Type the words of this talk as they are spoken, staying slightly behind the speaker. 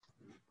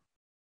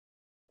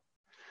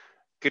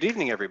Good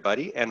evening,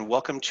 everybody, and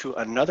welcome to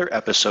another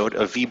episode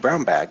of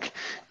vBrownBag.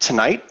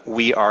 Tonight,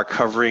 we are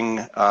covering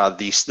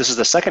this is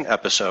the second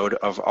episode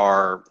of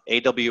our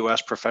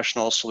AWS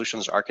Professional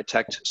Solutions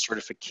Architect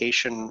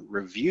Certification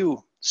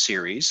Review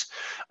series.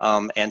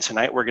 And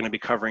tonight, we're going to be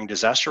covering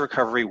disaster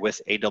recovery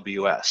with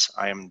AWS.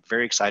 I am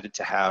very excited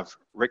to have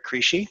Rick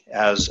Crisci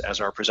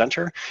as our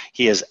presenter.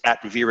 He is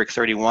at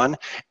VRick31,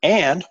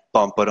 and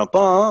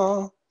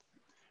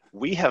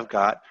we have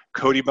got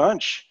Cody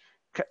Bunch,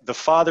 the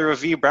father of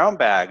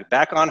vBrownBag,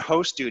 back on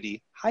host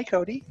duty. Hi,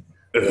 Cody.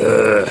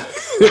 Hello.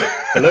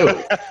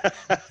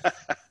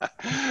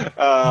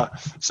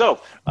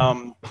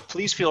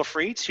 Please feel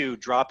free to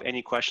drop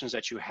any questions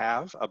that you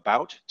have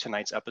about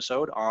tonight's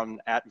episode on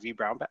at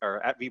vBrownBag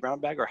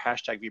or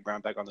hashtag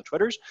vBrownBag on the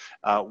Twitters.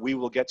 We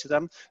will get to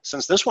them.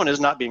 Since this one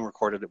is not being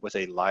recorded with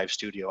a live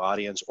studio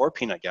audience or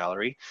peanut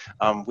gallery,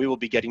 we will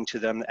be getting to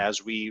them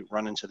as we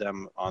run into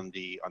them on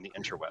the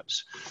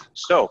interwebs.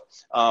 So.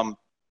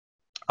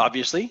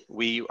 Obviously,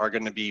 we are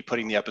going to be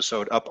putting the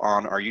episode up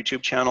on our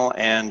YouTube channel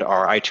and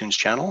our iTunes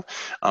channel.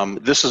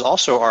 This is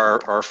also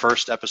our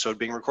first episode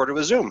being recorded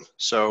with Zoom.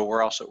 So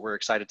we're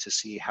excited to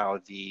see how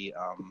the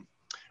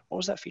what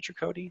was that feature,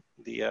 Cody?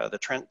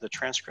 The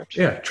transcript?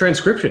 Yeah,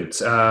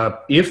 transcriptions.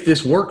 If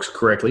this works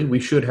correctly, we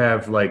should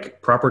have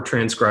like proper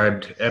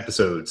transcribed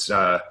episodes.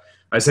 I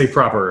say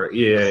proper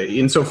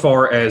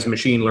insofar as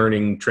machine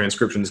learning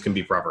transcriptions can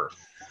be proper.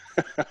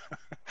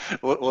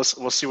 We'll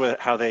see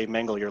how they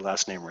mangle your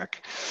last name,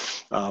 Rick.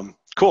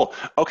 Cool.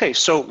 Okay,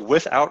 so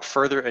without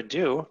further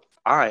ado,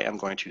 I am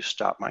going to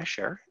stop my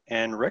share,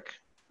 and Rick,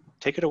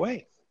 take it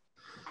away.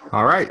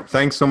 All right.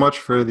 Thanks so much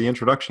for the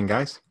introduction,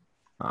 guys.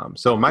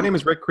 So my name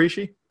is Rick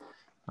Crisci.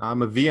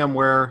 I'm a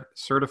VMware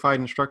certified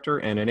instructor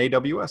and an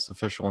AWS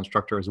official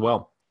instructor as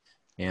well.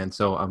 And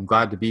so I'm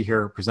glad to be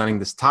here presenting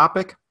this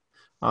topic.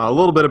 A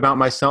little bit about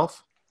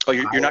myself. Oh,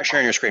 you're not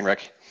sharing your screen,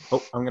 Rick.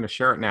 Oh, I'm going to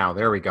share it now.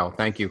 There we go.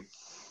 Thank you.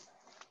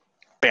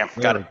 Bam,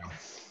 got it.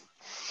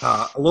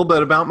 A little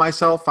bit about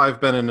myself. I've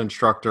been an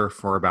instructor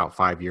for about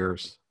 5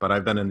 years, but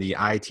I've been in the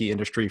IT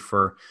industry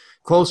for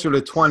closer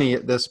to 20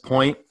 at this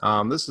point.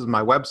 This is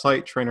my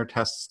website,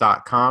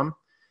 trainertests.com.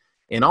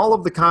 And all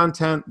of the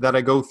content that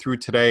I go through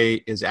today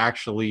is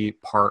actually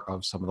part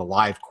of some of the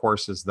live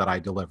courses that I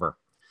deliver.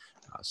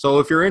 So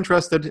if you're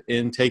interested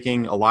in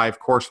taking a live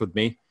course with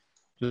me,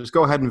 just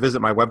go ahead and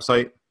visit my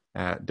website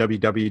at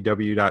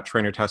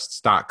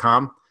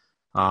www.trainertests.com.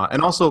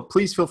 And also,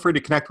 please feel free to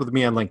connect with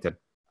me on LinkedIn.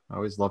 I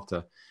always love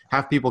to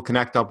have people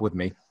connect up with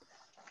me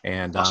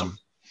and awesome.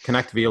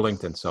 Connect via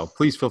LinkedIn. So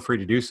please feel free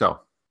to do so.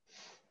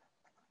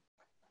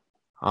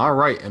 All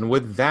right. And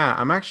with that,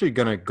 I'm actually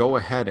going to go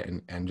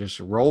ahead and just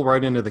roll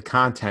right into the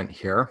content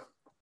here.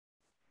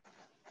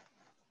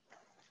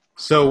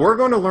 So we're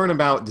going to learn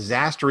about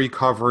disaster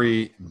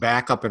recovery,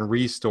 backup, and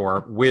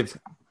restore with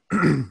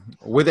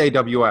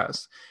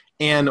AWS.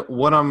 And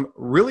what I'm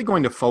really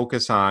going to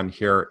focus on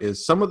here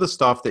is some of the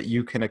stuff that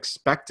you can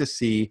expect to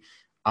see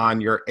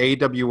on your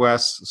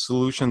AWS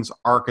Solutions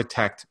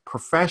Architect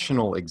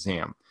professional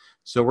exam.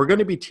 So we're going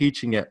to be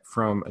teaching it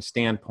from a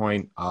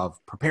standpoint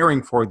of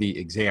preparing for the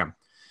exam.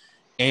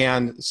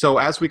 And so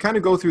as we kind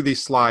of go through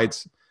these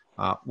slides,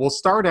 we'll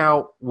start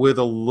out with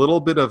a little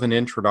bit of an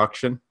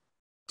introduction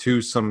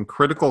to some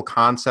critical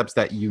concepts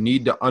that you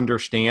need to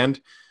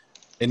understand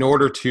in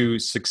order to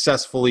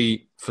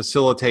successfully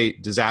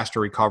facilitate disaster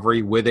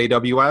recovery with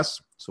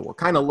AWS. So we'll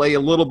kind of lay a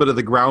little bit of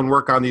the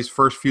groundwork on these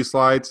first few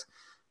slides.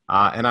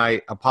 And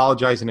I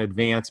apologize in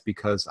advance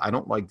because I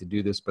don't like to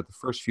do this, but the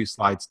first few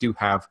slides do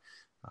have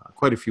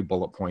quite a few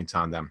bullet points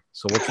on them.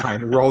 So we'll try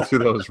and roll through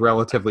those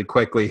relatively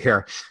quickly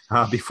here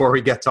before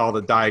we get to all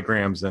the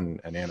diagrams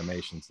and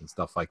animations and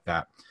stuff like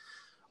that.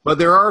 But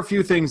there are a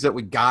few things that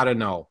we got to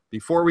know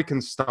before we can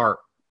start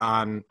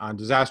on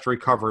disaster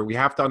recovery. We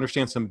have to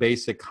understand some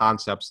basic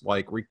concepts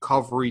like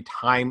recovery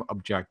time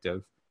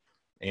objective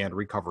and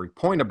recovery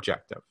point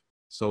objective.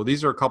 So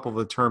these are a couple of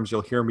the terms you'll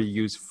hear me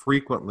use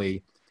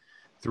frequently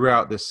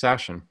throughout this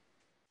session.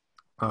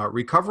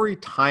 Recovery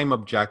time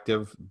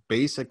objective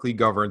basically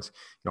governs,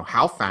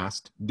 how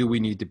fast do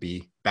we need to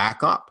be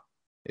back up?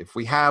 If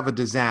we have a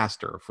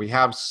disaster, if we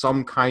have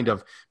some kind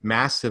of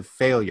massive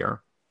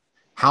failure,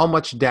 how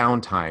much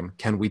downtime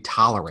can we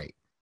tolerate?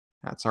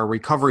 That's our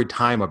recovery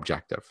time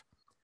objective.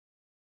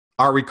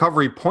 Our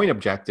recovery point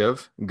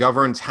objective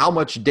governs how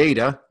much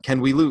data can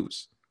we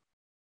lose?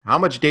 How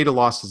much data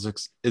loss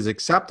is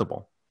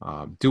acceptable?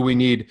 Do we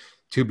need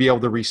to be able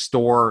to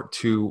restore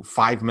to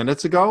 5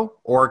 minutes ago,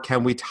 or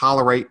can we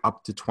tolerate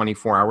up to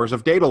 24 hours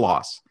of data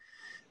loss?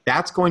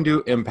 That's going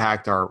to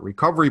impact our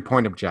recovery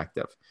point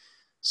objective.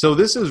 So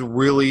this is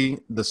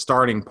really the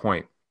starting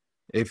point.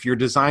 If you're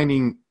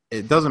designing,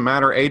 it doesn't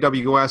matter,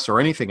 AWS or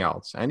anything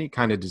else, any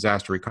kind of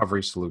disaster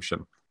recovery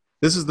solution,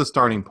 this is the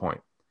starting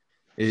point,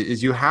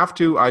 is you have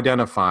to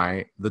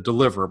identify the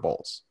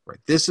deliverables, right?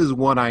 This is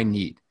what I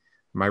need,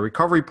 my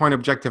recovery point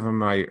objective and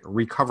my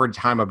recovery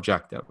time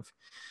objective.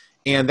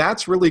 And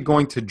that's really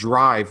going to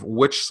drive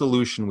which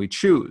solution we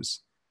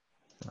choose.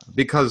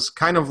 Because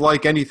kind of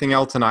like anything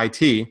else in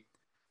IT,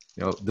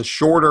 The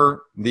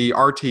shorter the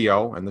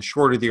RTO and the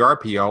shorter the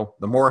RPO,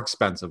 the more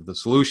expensive the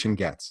solution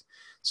gets.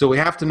 So we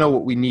have to know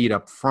what we need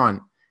up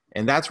front,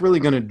 and that's really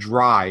going to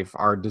drive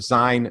our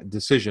design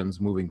decisions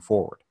moving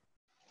forward.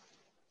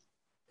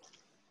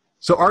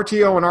 So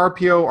RTO and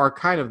RPO are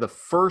kind of the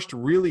first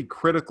really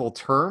critical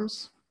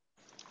terms,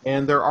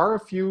 and there are a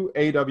few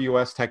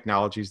AWS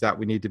technologies that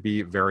we need to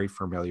be very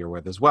familiar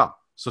with as well.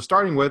 So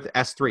starting with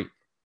S3.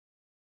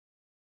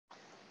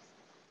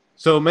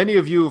 So many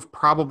of you have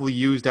probably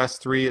used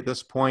S3 at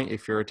this point.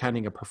 If you're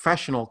attending a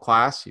professional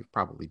class, you've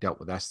probably dealt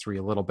with S3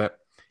 a little bit.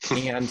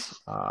 And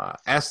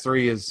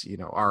S3 is,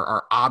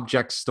 our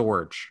object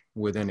storage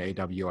within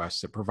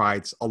AWS. It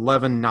provides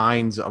 11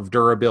 nines of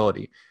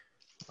durability.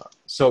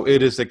 So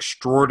it is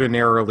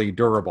extraordinarily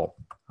durable.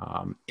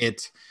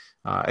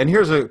 And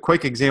here's a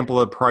quick example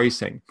of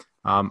pricing.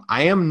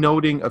 I am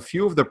noting a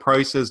few of the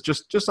prices.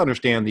 Just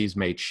understand these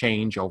may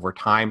change over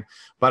time,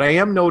 but I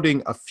am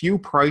noting a few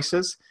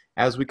prices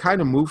as we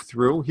kind of move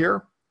through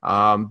here,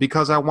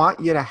 because I want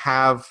you to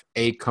have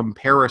a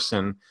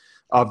comparison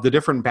of the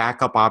different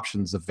backup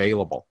options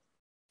available.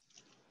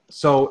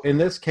 So in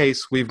this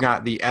case, we've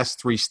got the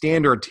S3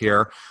 standard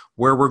tier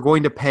where we're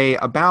going to pay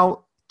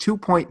about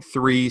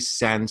 2.3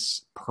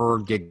 cents per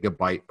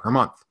gigabyte per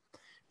month.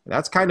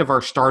 That's kind of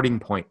our starting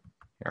point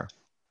here.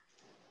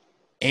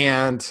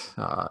 And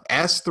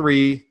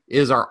S3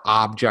 is our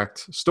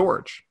object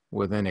storage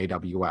within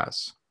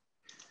AWS.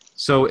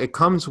 So it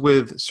comes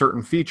with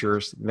certain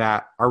features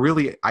that are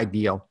really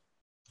ideal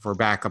for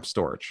backup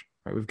storage.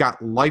 Right? We've got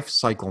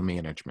lifecycle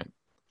management,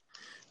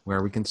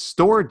 where we can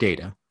store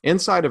data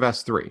inside of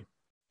S3.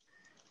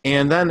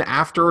 And then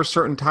after a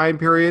certain time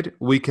period,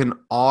 we can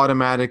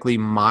automatically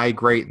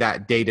migrate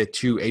that data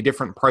to a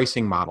different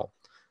pricing model,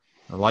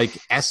 like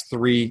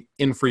S3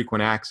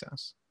 infrequent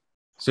access.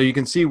 So you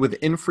can see with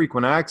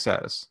infrequent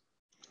access,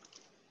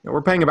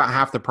 we're paying about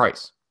half the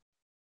price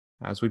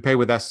as we pay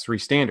with S3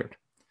 standard.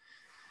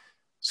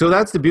 So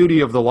that's the beauty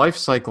of the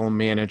lifecycle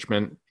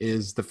management,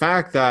 is the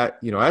fact that,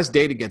 as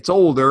data gets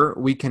older,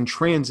 we can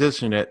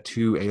transition it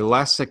to a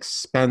less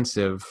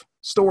expensive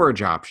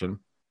storage option.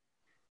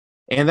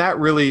 And that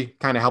really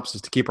kind of helps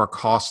us to keep our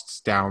costs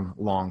down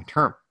long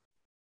term.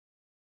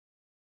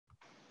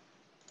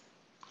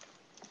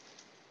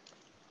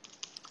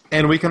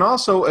 And we can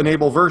also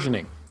enable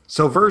versioning.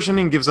 So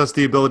versioning gives us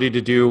the ability to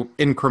do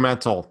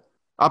incremental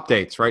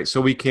updates, right?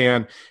 So we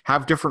can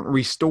have different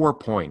restore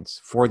points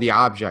for the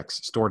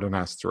objects stored in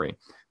S3.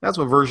 That's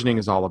what versioning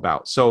is all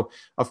about. So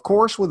of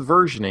course, with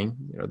versioning,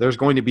 there's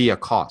going to be a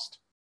cost.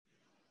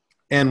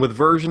 And with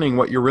versioning,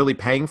 what you're really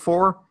paying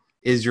for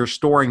is you're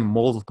storing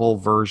multiple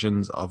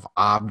versions of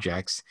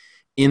objects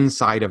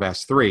inside of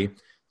S3.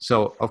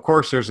 So of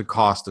course, there's a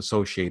cost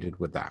associated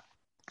with that.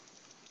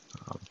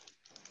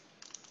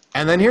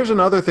 And then here's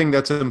another thing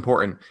that's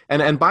important.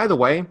 And by the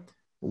way,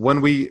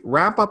 when we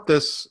wrap up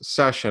this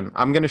session,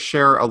 I'm going to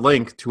share a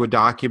link to a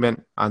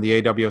document on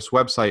the AWS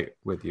website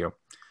with you.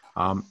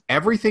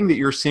 Everything that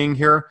you're seeing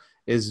here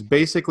is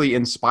basically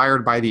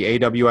inspired by the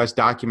AWS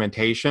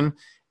documentation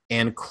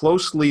and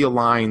closely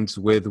aligns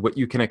with what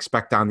you can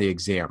expect on the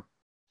exam.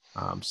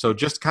 So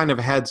just kind of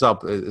heads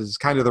up is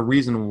kind of the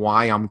reason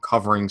why I'm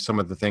covering some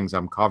of the things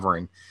I'm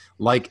covering,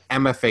 like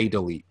MFA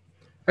delete.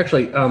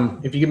 Actually,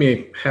 if you give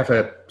me half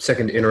a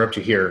second to interrupt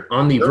you here,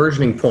 on the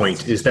versioning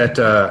point, is that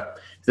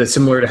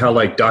similar to how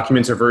like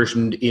documents are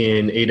versioned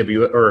in in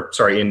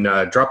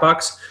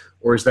Dropbox,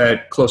 or is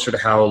that closer to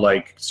how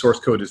like source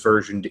code is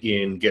versioned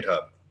in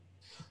GitHub?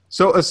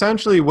 So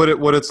essentially, what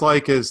it's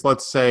like is,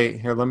 let's say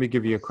here. Let me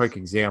give you a quick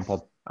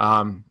example.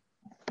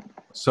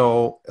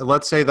 So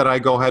let's say that I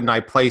go ahead and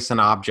I place an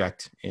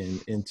object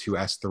into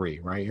S3.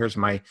 Right, here's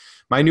my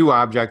new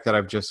object that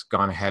I've just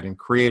gone ahead and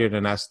created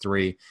in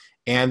S3.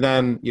 And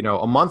then,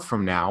 a month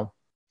from now,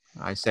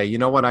 I say, you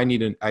know what, I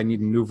need a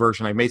new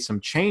version. I made some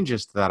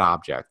changes to that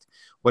object.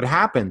 What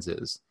happens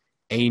is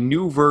a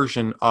new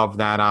version of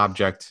that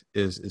object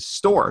is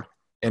stored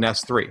in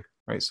S3,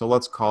 right? So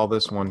let's call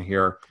this one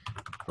here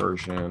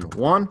version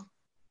 1,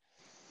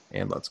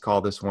 and let's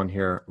call this one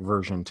here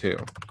version 2.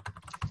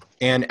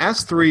 And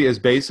S3 is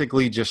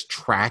basically just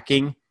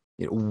tracking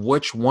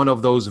which one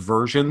of those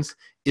versions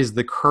is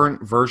the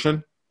current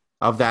version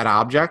of that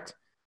object.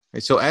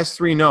 So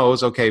S3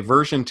 knows, okay,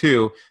 version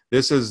 2,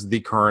 this is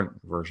the current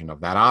version of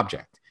that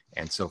object.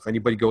 And so if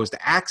anybody goes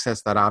to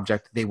access that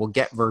object, they will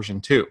get version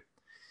 2.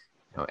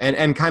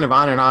 And kind of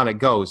on it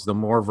goes. The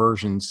more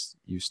versions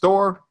you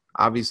store,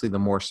 obviously the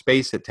more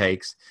space it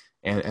takes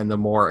and the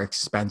more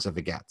expensive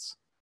it gets.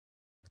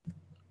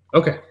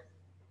 Okay.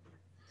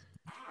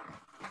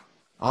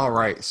 All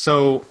right.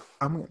 So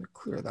I'm going to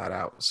clear that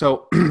out.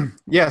 So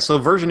yeah, so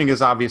versioning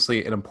is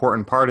obviously an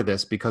important part of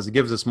this because it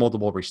gives us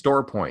multiple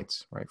restore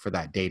points, right, for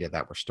that data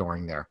that we're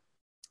storing there.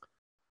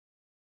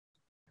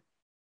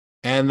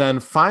 And then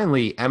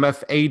finally,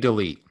 MFA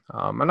delete.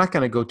 I'm not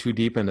going to go too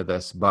deep into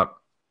this, but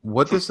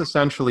what this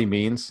essentially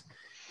means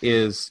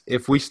is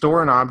if we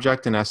store an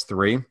object in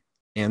S3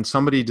 and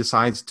somebody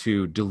decides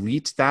to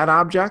delete that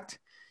object,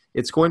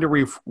 it's going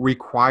to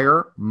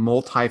require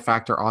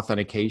multi-factor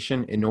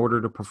authentication in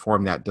order to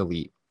perform that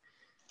delete.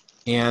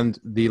 And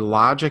the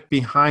logic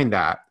behind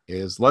that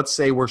is, let's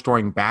say we're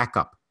storing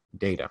backup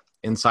data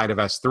inside of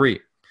S3.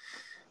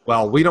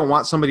 Well, we don't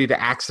want somebody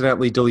to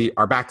accidentally delete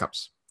our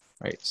backups,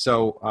 right?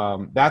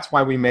 So that's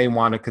why we may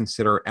want to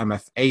consider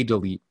MFA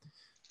delete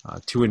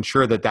to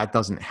ensure that that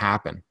doesn't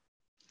happen.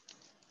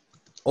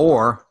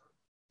 Or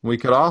we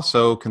could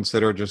also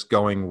consider just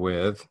going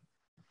with,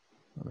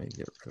 let me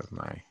get rid of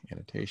my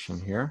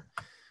annotation here.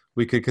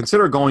 We could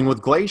consider going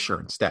with Glacier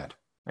instead.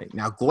 Right?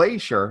 Now,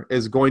 Glacier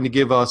is going to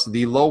give us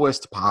the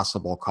lowest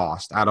possible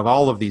cost out of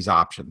all of these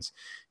options.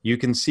 You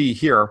can see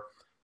here,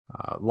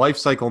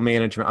 lifecycle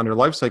management, under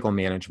lifecycle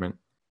management,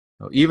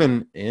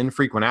 even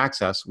infrequent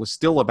access was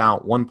still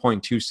about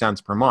 1.2 cents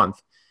per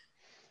month.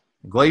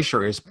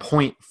 Glacier is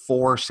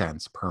 0.4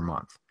 cents per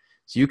month.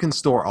 So you can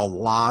store a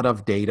lot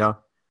of data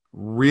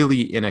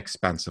really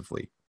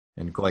inexpensively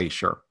in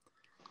Glacier.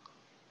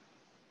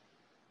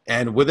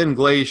 And within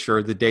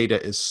Glacier, the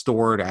data is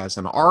stored as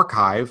an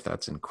archive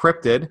that's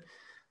encrypted.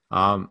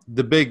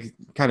 The big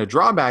kind of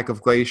drawback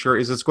of Glacier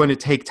is it's going to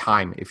take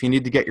time. If you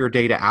need to get your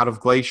data out of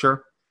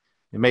Glacier,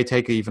 it may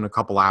take even a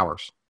couple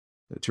hours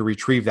to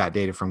retrieve that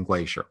data from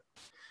Glacier.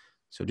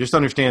 So just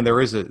understand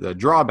there is a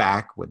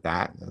drawback with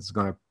that. It's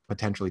going to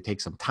potentially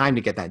take some time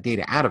to get that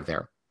data out of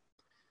there.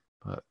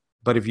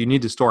 But if you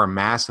need to store a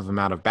massive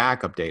amount of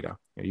backup data,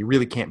 you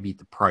really can't beat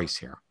the price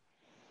here.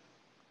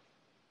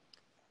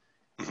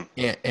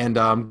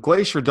 And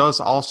Glacier does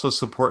also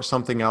support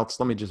something else.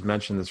 Let me just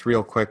mention this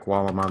real quick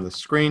while I'm on the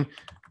screen.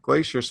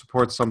 Glacier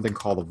supports something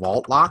called a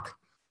vault lock,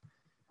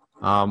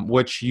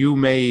 which you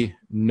may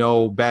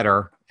know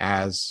better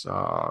as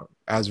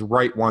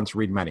write once,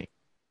 read many.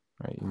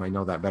 Right? You might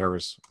know that better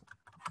as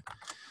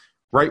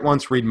write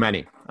once, read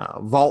many.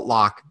 Vault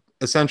lock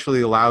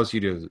essentially allows you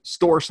to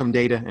store some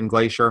data in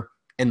Glacier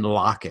and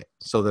lock it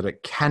so that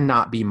it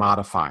cannot be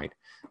modified,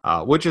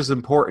 which is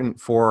important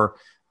for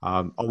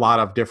a lot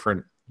of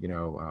different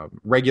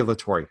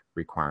regulatory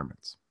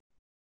requirements.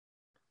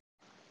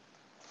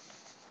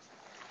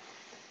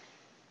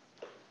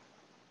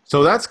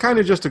 So that's kind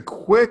of just a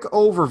quick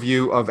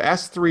overview of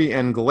S3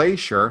 and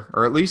Glacier,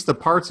 or at least the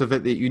parts of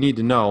it that you need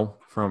to know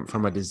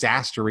from a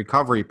disaster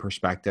recovery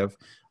perspective.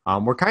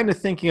 We're kind of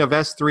thinking of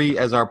S3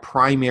 as our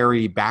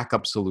primary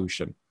backup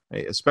solution,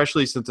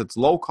 especially since it's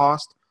low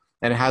cost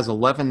and it has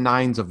 11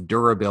 nines of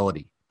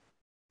durability.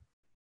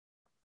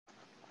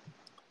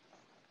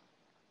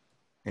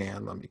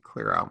 And let me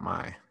clear out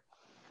my,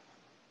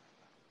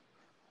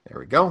 there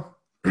we go.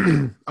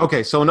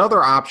 Okay, so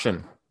another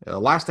option,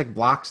 Elastic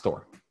Block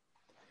Store.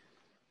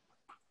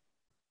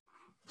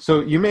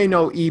 So you may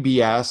know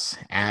EBS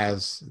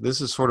as, this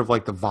is sort of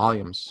like the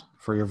volumes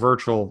for your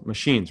virtual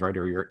machines, right?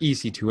 Or your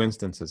EC2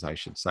 instances, I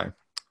should say.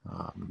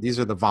 These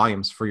are the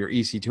volumes for your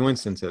EC2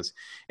 instances.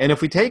 And if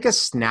we take a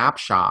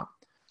snapshot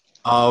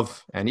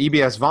of an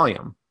EBS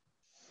volume,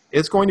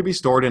 it's going to be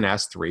stored in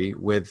S3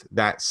 with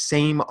that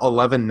same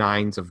 11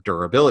 nines of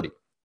durability.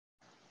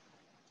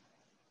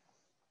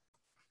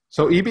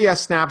 So EBS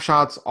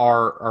snapshots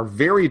are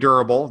very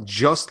durable,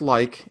 just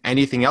like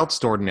anything else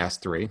stored in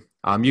S3.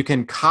 You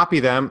can copy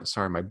them.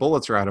 Sorry, my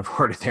bullets are out of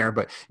order there,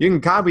 but you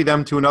can copy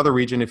them to another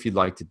region if you'd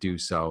like to do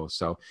so.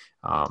 So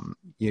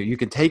you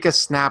can take a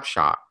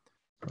snapshot.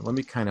 Let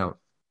me kind of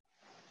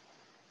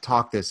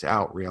talk this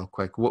out real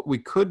quick. What we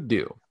could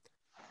do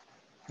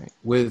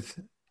with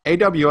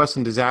AWS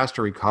and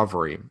disaster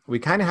recovery, we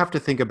kind of have to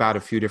think about a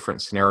few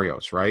different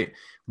scenarios, right?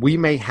 We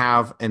may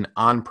have an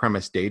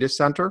on-premise data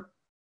center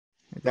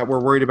that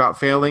we're worried about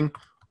failing,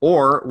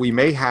 or we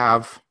may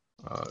have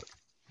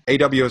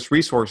AWS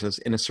resources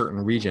in a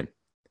certain region,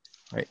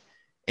 right?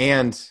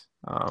 And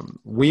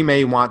we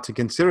may want to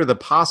consider the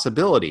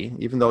possibility,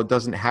 even though it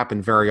doesn't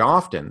happen very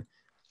often,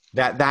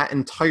 that that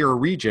entire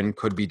region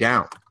could be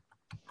down.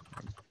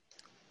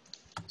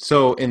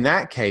 So in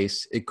that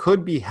case, it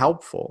could be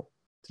helpful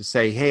to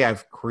say, hey,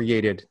 I've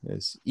created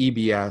this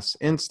EBS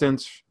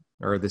instance,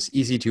 or this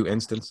EC2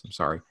 instance, I'm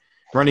sorry,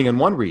 running in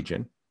one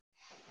region.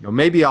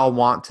 Maybe I'll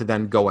want to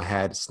then go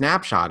ahead,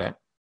 snapshot it,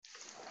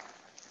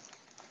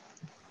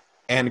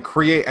 and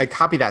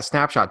copy that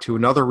snapshot to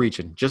another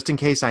region, just in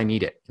case I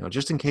need it,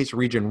 just in case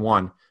region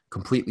 1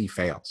 completely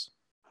fails.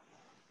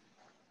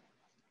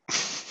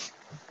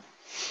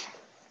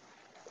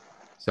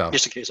 So,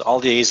 just in case all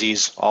the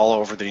AZs all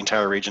over the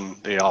entire region,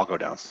 they all go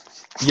down.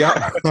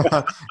 Yeah.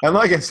 And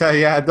like I said,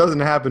 yeah, it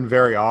doesn't happen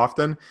very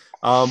often,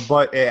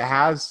 but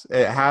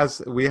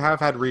we have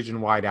had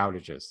region-wide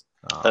outages.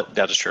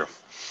 That is true.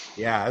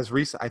 Yeah, as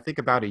recent, I think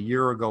about a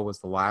year ago was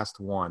the last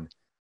one.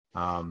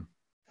 So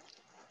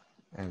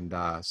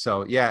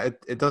yeah,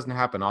 it doesn't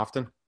happen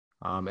often.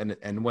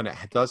 And when it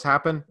does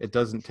happen, it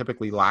doesn't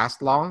typically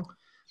last long.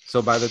 So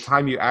by the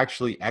time you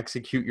actually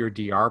execute your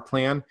DR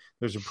plan,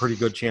 there's a pretty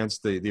good chance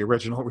the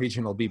original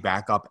region will be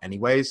back up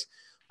anyways.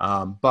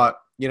 But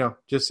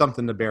just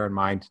something to bear in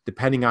mind,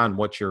 depending on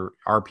what your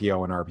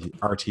RPO and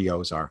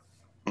RTOs are.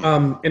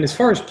 And as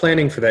far as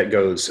planning for that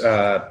goes,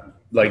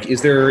 like,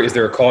 is there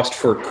a cost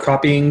for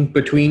copying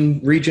between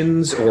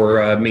regions,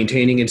 or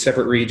maintaining in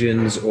separate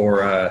regions,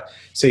 or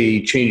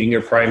say changing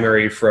your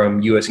primary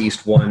from US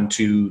East 1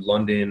 to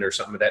London or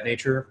something of that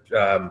nature?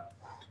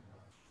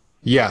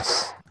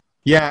 Yes.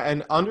 Yeah,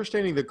 and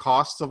understanding the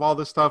costs of all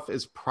this stuff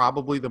is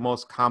probably the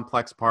most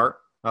complex part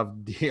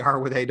of DR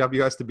with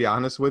AWS, to be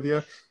honest with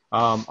you.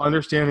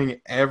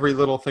 Understanding every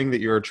little thing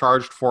that you're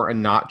charged for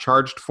and not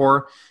charged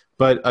for.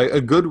 But a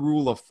good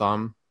rule of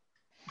thumb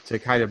to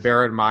kind of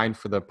bear in mind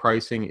for the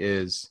pricing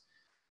is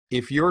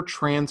if you're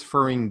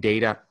transferring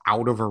data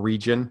out of a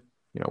region,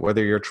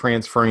 whether you're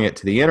transferring it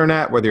to the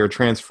internet, whether you're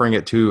transferring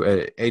it to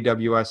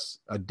AWS,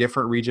 a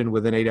different region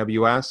within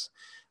AWS,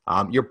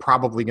 you're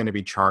probably going to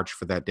be charged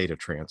for that data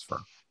transfer.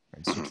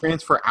 And so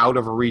transfer out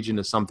of a region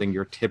is something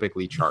you're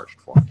typically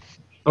charged for.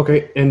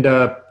 Okay, and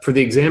for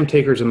the exam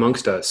takers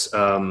amongst us,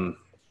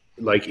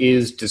 like,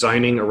 is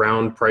designing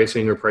around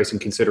pricing or pricing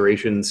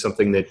considerations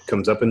something that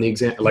comes up in the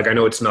exam? Like, I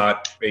know it's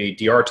not a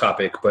DR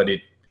topic, but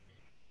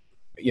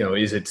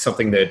is it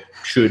something that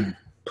should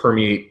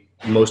permeate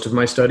most of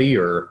my study,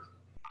 or?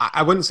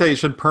 I wouldn't say it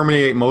should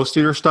permeate most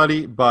of your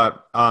study,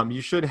 but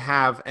you should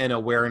have an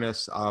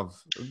awareness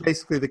of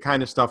basically the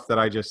kind of stuff that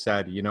I just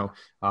said,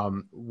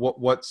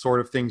 what sort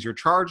of things you're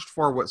charged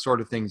for, what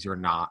sort of things you're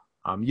not.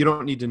 You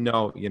don't need to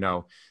know,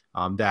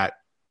 that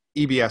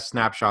EBS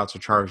snapshots are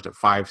charged at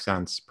 5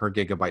 cents per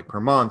gigabyte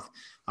per month.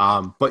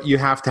 But you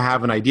have to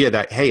have an idea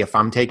that, hey, if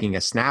I'm taking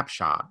a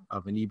snapshot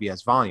of an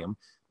EBS volume,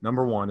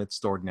 number one, it's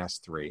stored in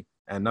S3.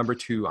 And number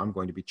two, I'm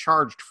going to be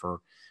charged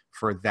for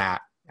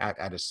that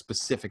at a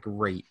specific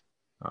rate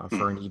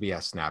for an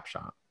EBS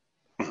snapshot.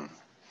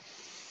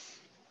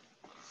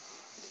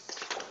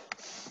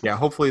 Yeah,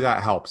 hopefully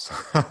that helps.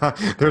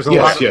 There's a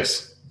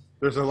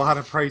lot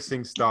of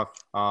pricing stuff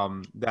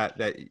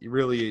that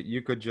really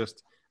you could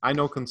just. I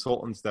know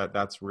consultants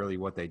that's really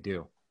what they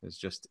do, is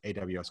just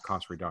AWS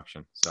cost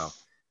reduction. So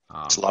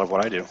it's a lot of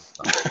what I do.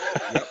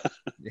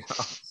 Yeah.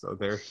 So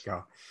there you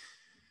go.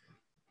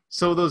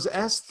 So those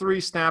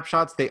S3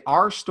 snapshots, they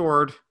are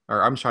stored,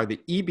 or I'm sorry, the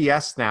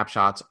EBS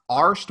snapshots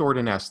are stored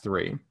in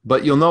S3,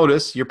 but you'll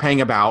notice you're paying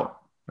about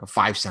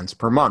 5 cents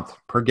per month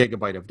per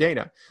gigabyte of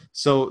data.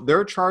 So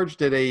they're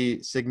charged at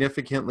a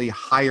significantly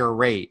higher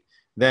rate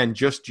than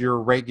just your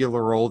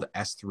regular old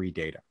S3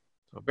 data.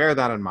 So bear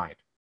that in mind.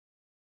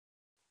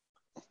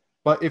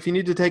 But if you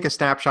need to take a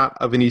snapshot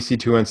of an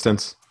EC2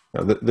 instance,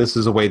 this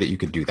is a way that you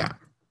could do that.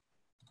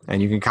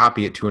 And you can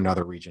copy it to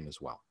another region as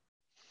well.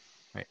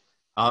 Right?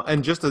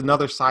 And just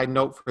another side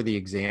note for the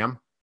exam,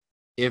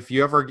 if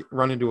you ever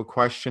run into a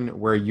question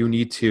where you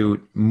need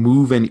to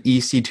move an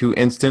EC2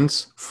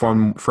 instance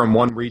from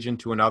one region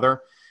to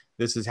another,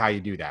 this is how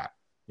you do that.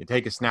 You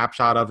take a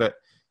snapshot of it,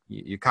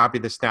 you copy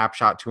the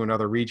snapshot to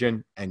another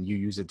region, and you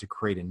use it to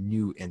create a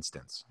new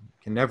instance. You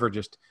can never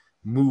just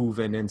move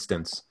an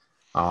instance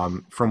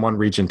from one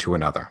region to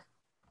another.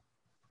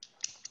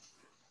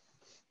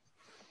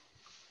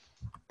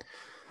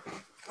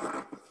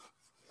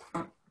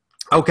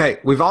 Okay,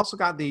 we've also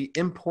got the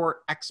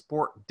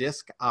import-export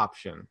disk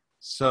option.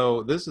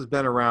 So this has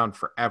been around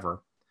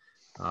forever.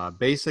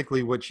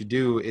 Basically, what you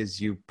do is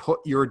you put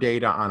your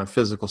data on a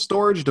physical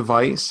storage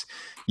device,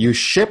 you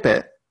ship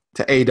it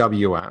to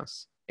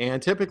AWS,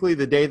 and typically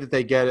the day that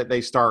they get it,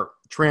 they start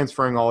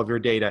transferring all of your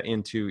data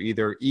into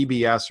either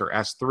EBS or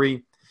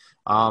S3.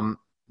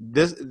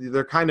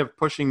 They're kind of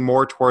pushing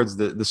more towards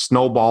the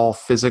Snowball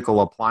physical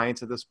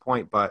appliance at this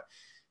point, but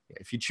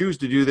if you choose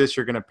to do this,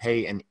 you're going to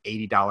pay an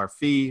 $80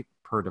 fee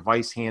per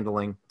device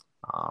handling,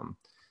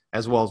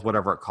 as well as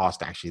whatever it costs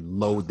to actually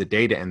load the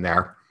data in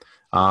there.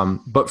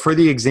 But for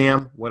the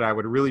exam, what I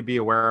would really be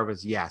aware of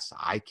is, yes,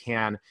 I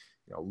can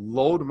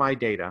load my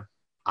data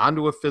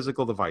onto a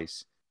physical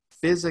device,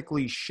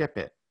 physically ship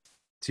it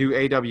to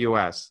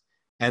AWS,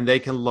 and they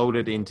can load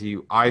it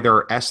into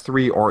either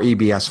S3 or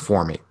EBS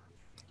for me.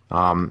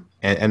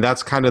 And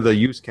that's kind of the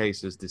use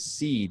case, is to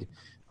seed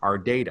our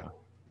data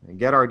and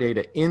get our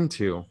data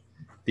into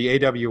the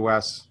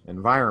AWS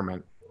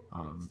environment.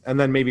 And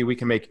then maybe we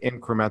can make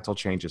incremental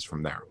changes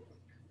from there.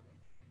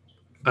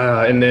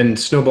 And then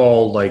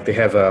Snowball, like, they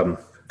have,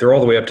 they're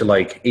all the way up to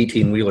like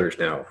 18-wheelers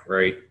now,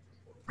 right?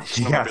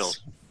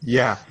 Yes.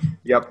 Yeah.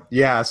 Yep.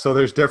 Yeah. So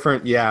there's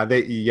different.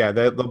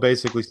 They'll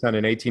basically send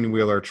an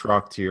 18-wheeler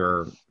truck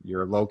to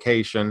your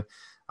location.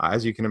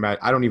 As you can imagine,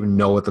 I don't even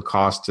know what the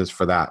cost is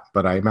for that,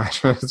 but I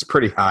imagine it's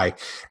pretty high.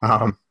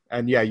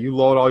 And yeah, you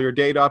load all your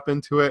data up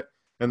into it,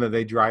 and then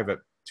they drive it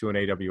to an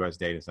AWS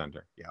data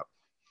center. Yep.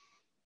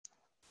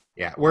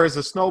 Yeah. Whereas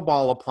the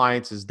Snowball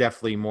appliance is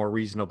definitely more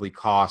reasonably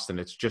cost, and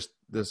it's just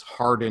this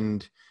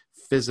hardened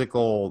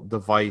physical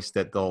device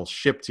that they'll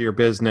ship to your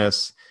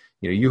business.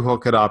 You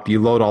hook it up,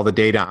 you load all the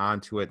data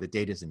onto it. The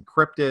data is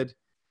encrypted.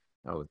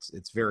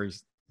 It's very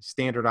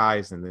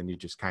standardized, and then you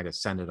just kind of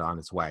send it on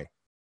its way.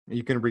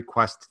 You can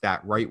request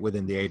that right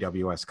within the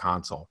AWS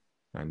console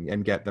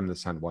and get them to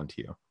send one to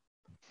you.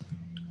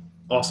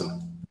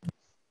 Awesome.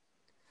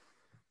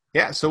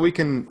 Yeah, so we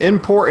can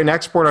import and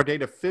export our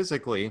data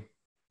physically.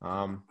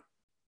 And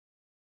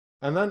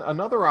then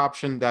another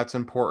option that's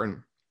important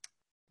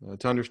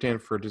to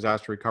understand for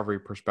disaster recovery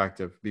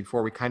perspective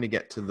before we kind of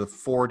get to the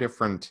 4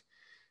 different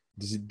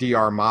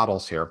DR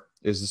models here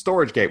is the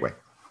storage gateway.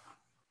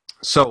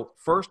 So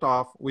first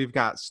off, we've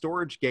got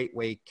storage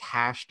gateway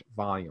cached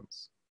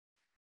volumes.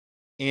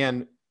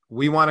 And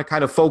we want to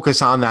kind of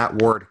focus on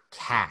that word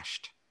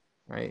cached,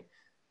 right?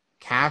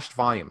 Cached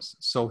volumes.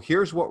 So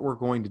here's what we're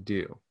going to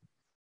do.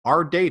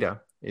 Our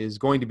data is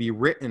going to be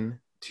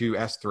written to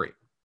S3.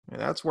 And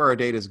that's where our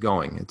data is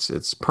going.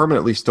 It's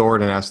permanently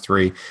stored in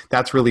S3.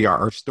 That's really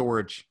our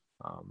storage.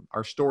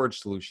 Our storage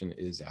solution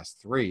is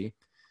S3.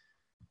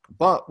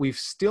 But we've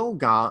still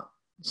got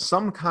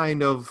some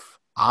kind of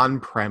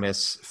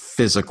on-premise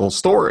physical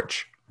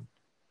storage.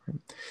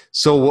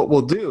 So what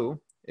we'll do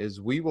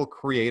is we will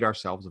create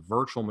ourselves a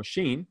virtual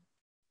machine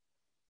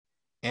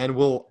and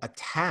we'll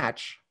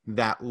attach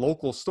that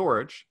local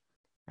storage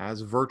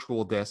as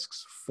virtual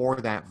disks for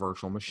that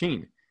virtual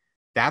machine.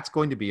 That's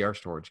going to be our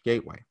storage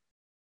gateway.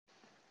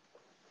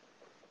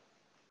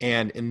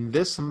 And in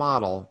this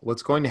model,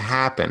 what's going to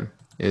happen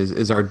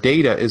is our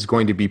data is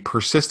going to be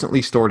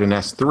persistently stored in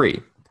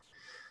S3,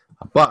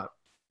 but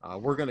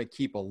we're going to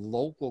keep a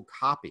local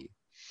copy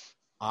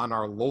on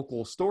our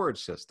local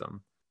storage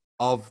system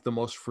of the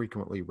most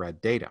frequently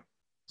read data.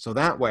 So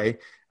that way,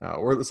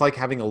 or it's like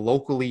having a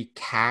locally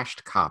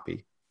cached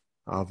copy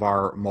of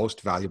our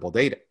most valuable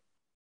data.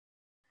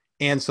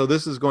 And so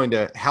this is going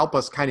to help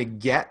us kind of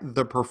get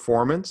the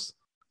performance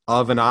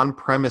of an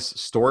on-premise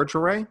storage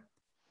array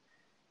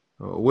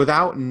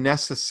without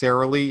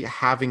necessarily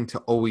having to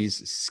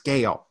always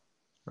scale,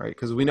 right?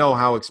 Because we know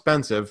how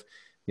expensive,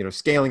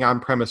 scaling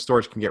on-premise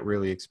storage can get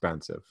really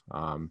expensive.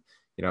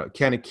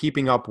 Kind of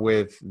keeping up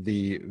with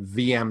the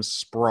VM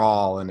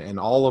sprawl and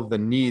all of the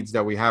needs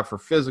that we have for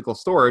physical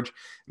storage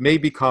may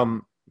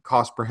become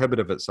cost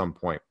prohibitive at some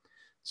point.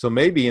 So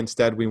maybe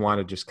instead we want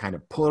to just kind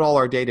of put all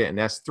our data in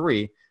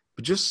S3,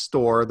 but just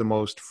store the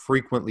most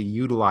frequently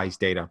utilized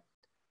data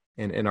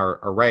in our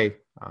array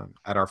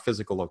at our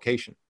physical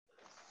location.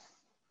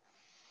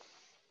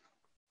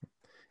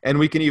 And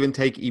we can even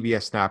take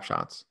EBS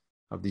snapshots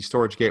of these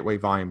storage gateway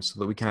volumes so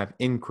that we can have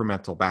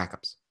incremental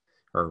backups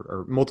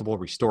or multiple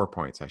restore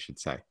points, I should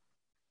say.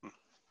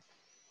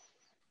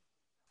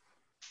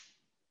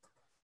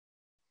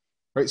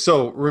 Right.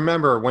 So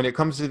remember, when it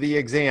comes to the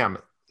exam,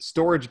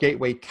 storage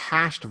gateway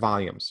cached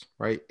volumes,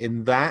 right?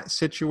 In that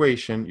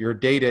situation, your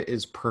data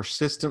is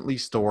persistently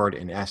stored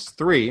in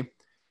S3,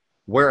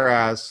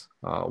 whereas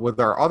with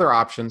our other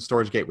option,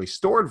 storage gateway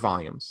stored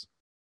volumes,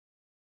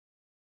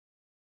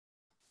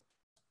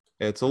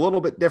 it's a little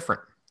bit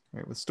different.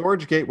 Right? With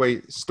storage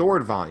gateway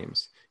stored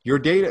volumes, your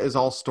data is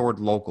all stored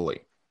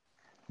locally.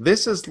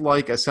 This is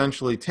like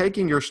essentially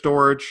taking your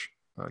storage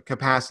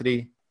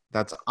capacity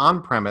that's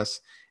on-premise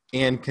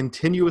and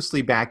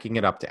continuously backing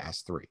it up to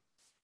S3.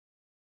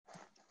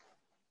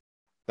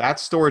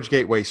 That's storage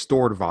gateway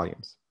stored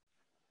volumes.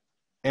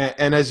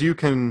 And as you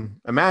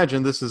can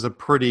imagine, this is a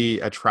pretty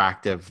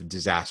attractive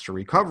disaster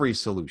recovery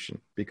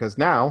solution because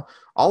now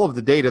all of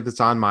the data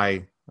that's on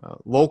my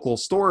local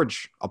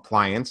storage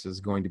appliance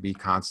is going to be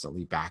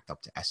constantly backed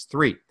up to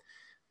S3.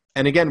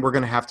 And again, we're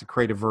going to have to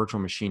create a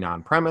virtual machine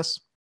on-premise.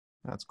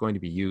 That's going to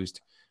be used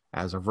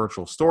as a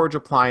virtual storage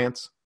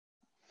appliance.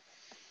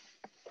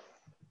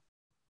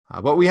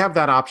 But we have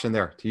that option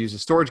there to use a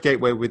storage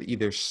gateway with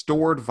either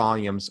stored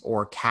volumes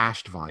or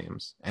cached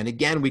volumes. And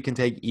again, we can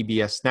take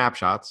EBS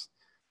snapshots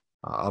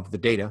of the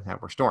data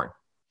that we're storing.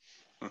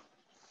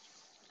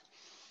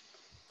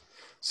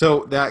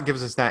 So that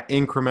gives us that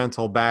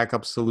incremental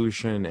backup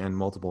solution and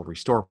multiple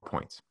restore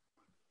points.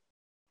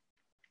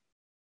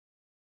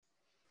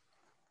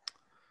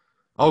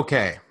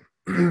 Okay,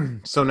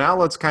 so now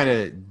let's kind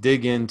of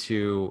dig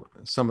into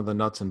some of the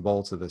nuts and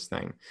bolts of this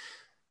thing.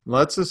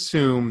 Let's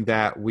assume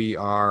that we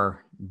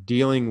are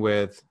dealing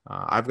with,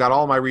 I've got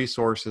all my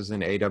resources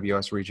in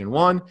AWS Region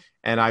 1,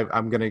 and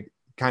I'm going to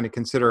kind of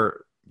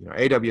consider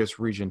AWS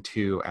Region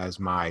 2 as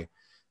my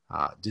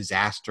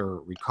disaster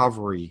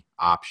recovery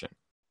option.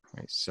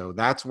 Right? So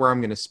that's where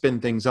I'm going to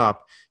spin things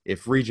up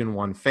if Region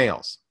 1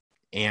 fails.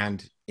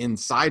 And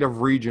inside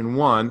of Region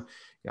 1,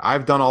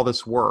 I've done all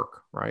this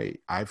work, right?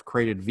 I've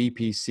created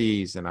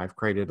VPCs and I've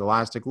created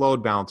elastic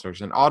load balancers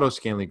and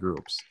auto-scaling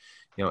groups,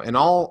 and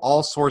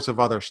all sorts of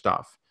other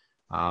stuff,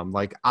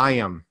 like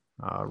IAM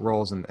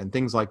roles and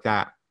things like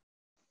that.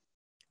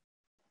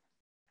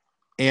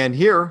 And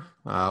here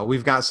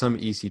we've got some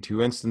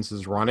EC2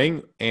 instances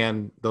running,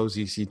 and those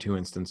EC2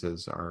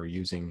 instances are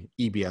using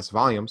EBS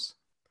volumes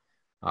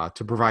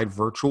to provide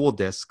virtual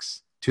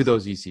disks to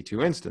those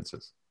EC2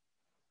 instances.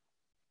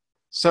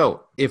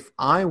 So if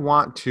I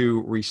want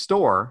to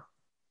restore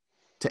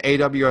to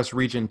AWS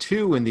Region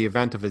 2 in the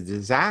event of a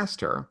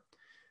disaster,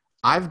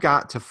 I've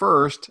got to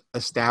first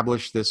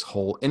establish this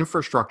whole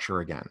infrastructure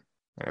again.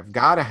 I've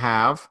got to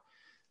have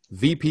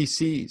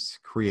VPCs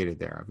created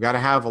there. I've got to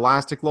have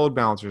elastic load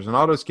balancers and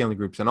auto-scaling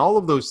groups and all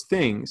of those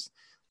things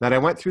that I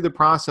went through the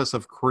process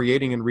of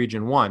creating in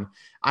Region 1.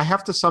 I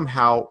have to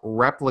somehow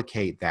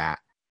replicate that,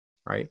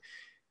 right?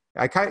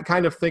 I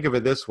kind of think of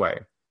it this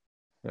way.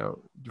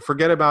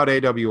 Forget about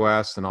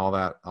AWS and all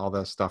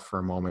that stuff for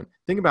a moment.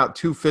 Think about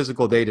 2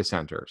 physical data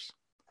centers.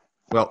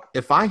 Well,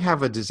 if I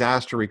have a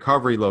disaster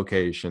recovery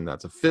location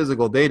that's a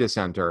physical data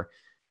center,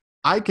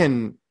 I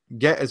can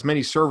get as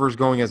many servers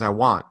going as I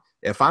want.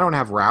 If I don't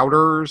have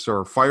routers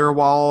or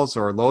firewalls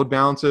or load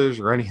balancers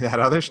or any of that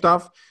other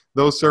stuff,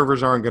 those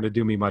servers aren't going to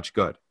do me much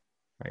good,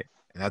 right?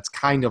 And that's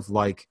kind of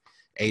like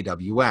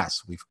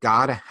AWS. We've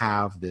got to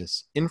have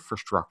this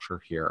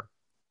infrastructure here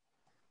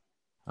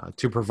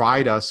to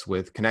provide us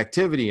with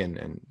connectivity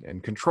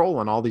and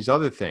control and all these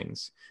other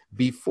things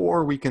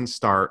before we can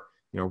start,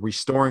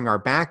 restoring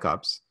our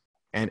backups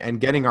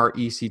and getting our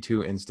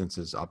EC2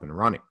 instances up and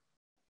running.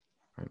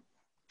 Right?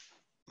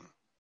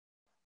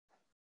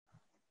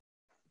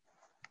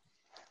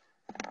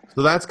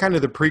 So that's kind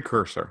of the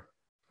precursor,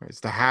 right?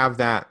 It's to have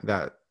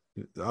that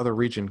other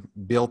region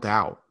built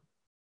out.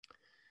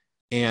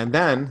 And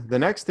then the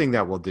next thing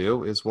that we'll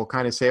do is we'll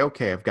kind of say,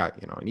 okay, I've got,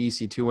 an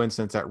EC2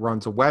 instance that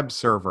runs a web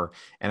server.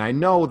 And I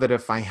know that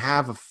if I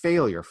have a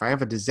failure, if I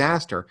have a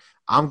disaster,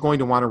 I'm going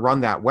to want to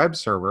run that web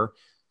server.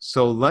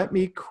 So let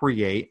me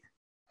create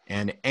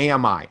an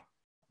AMI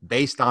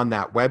based on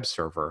that web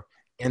server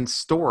and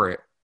store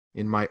it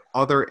in my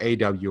other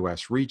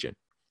AWS region.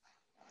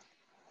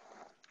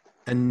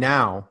 And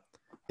now,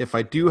 if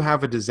I do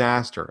have a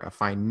disaster,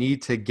 if I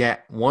need to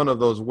get one of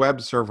those web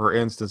server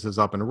instances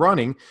up and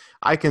running,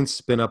 I can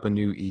spin up a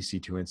new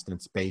EC2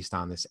 instance based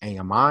on this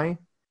AMI.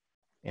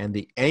 And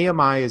the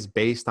AMI is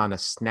based on a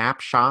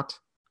snapshot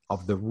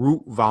of the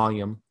root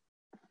volume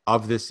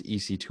of this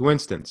EC2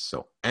 instance.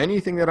 So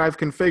anything that I've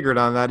configured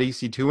on that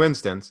EC2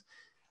 instance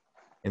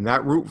in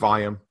that root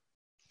volume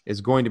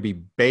is going to be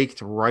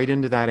baked right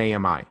into that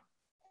AMI.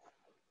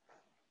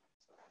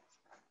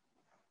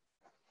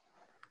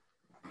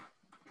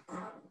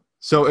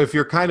 So if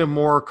you're kind of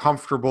more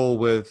comfortable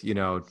with,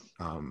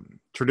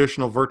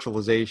 traditional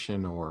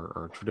virtualization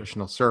or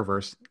traditional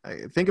servers,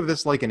 think of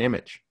this like an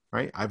image,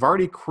 right? I've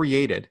already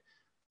created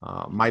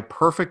my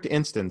perfect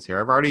instance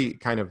here. I've already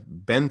kind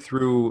of been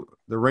through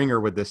the ringer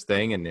with this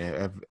thing and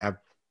have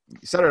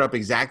set it up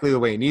exactly the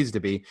way it needs to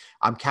be.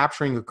 I'm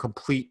capturing a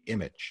complete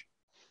image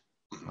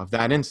of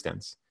that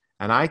instance,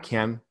 and I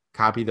can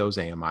copy those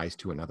AMIs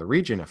to another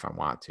region if I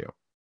want to.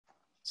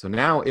 So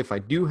now if I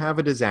do have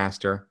a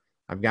disaster,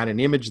 I've got an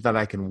image that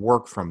I can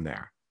work from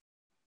there.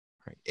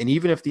 Right? And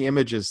even if the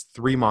image is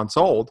 3 months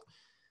old,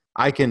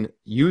 I can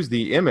use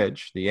the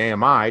image, the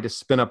AMI, to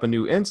spin up a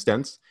new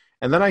instance,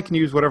 and then I can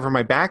use whatever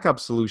my backup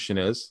solution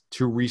is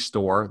to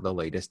restore the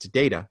latest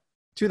data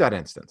to that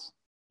instance.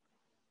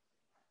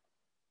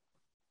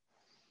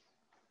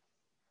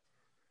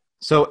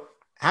 So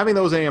having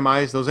those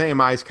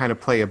AMIs kind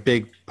of play a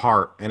big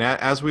part. And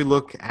as we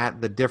look at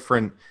the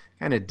different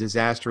kind of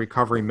disaster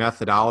recovery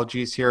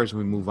methodologies here as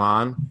we move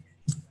on,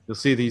 you'll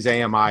see these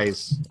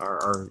AMIs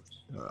are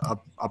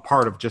a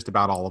part of just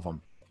about all of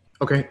them.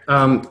 Okay.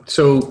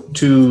 So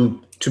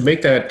to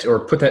make that or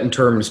put that in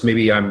terms,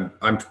 maybe I'm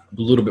a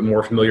little bit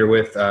more familiar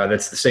with.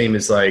 That's the same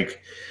as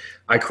like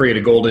I create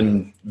a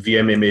golden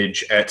VM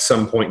image at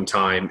some point in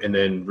time and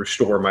then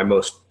restore my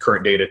most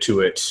current data to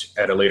it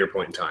at a later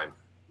point in time.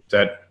 Is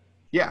that?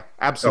 Yeah,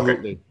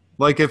 absolutely. Okay.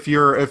 Like if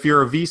you're a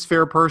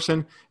vSphere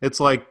person, it's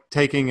like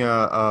taking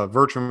a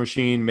virtual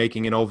machine,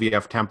 making an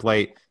OVF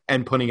template,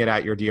 and putting it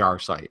at your DR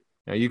site.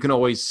 You can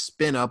always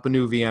spin up a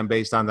new VM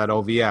based on that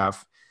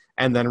OVF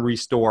and then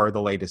restore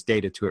the latest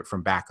data to it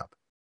from backup.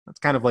 That's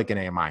kind of like an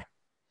AMI.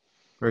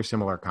 Very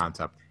similar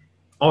concept.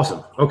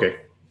 Awesome. Okay.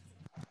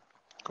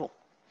 Cool.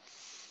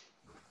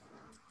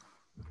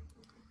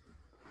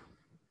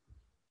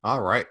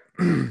 All right.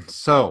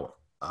 So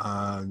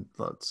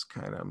let's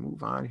kind of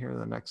move on here to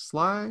the next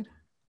slide.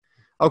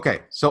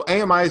 Okay. So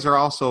AMIs are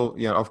also,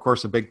 of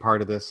course, a big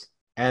part of this.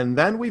 And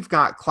then we've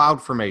got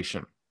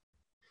CloudFormation.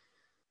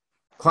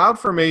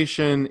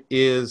 CloudFormation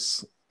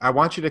is, I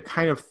want you to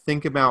kind of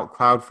think about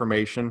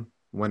CloudFormation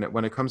when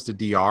it comes to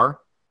DR.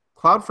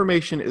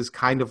 CloudFormation is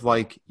kind of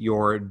like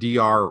your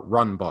DR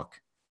runbook.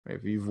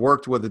 If you've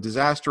worked with a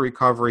disaster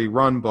recovery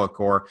runbook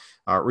or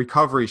a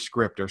recovery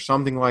script or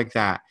something like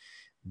that,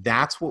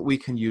 that's what we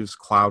can use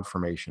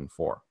CloudFormation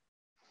for.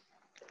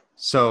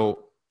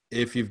 So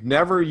if you've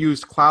never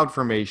used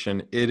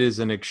CloudFormation, it is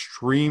an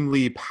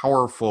extremely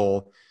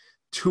powerful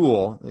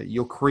tool.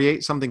 You'll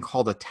create something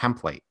called a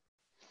template.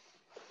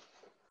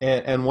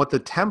 And what the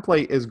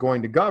template is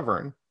going to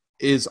govern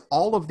is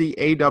all of the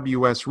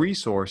AWS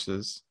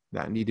resources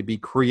that need to be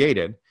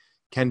created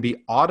can be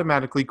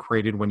automatically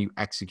created when you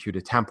execute a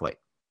template.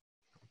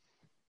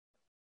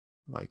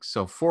 Like,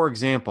 so for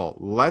example,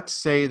 let's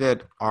say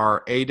that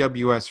our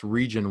AWS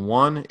region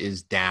 1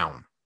 is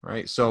down,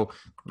 right? So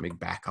let me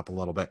back up a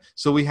little bit.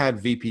 So we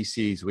had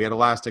VPCs, we had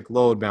elastic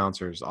load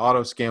balancers,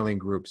 auto scaling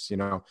groups,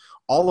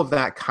 all of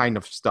that kind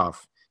of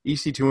stuff.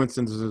 EC2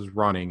 instances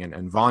running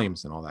and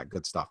volumes and all that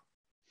good stuff.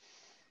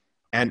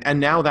 And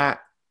now that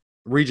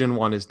region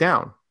 1 is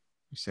down.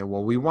 You say,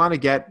 well, we want to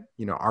get,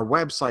 our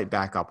website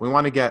back up. We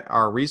want to get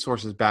our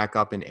resources back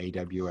up in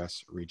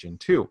AWS region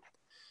 2.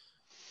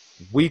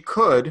 We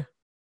could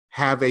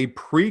have a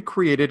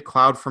pre-created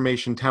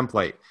CloudFormation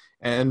template.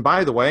 And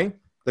by the way,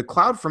 the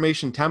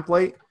CloudFormation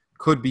template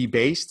could be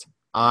based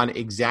on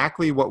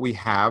exactly what we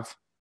have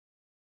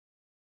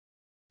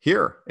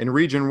here in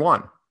Region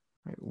 1.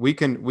 We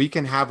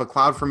can have a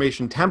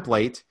CloudFormation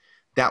template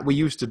that we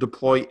use to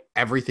deploy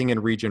everything in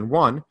Region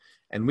 1,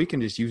 and we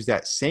can just use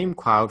that same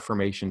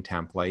CloudFormation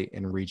template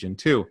in Region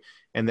 2.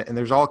 And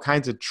there's all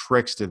kinds of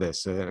tricks to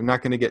this. I'm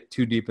not going to get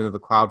too deep into the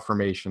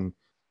CloudFormation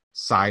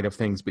side of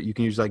things, but you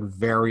can use like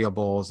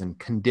variables and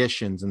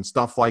conditions and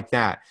stuff like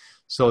that,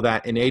 so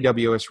that in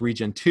AWS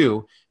Region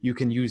 2, you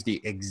can use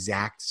the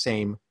exact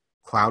same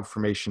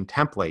CloudFormation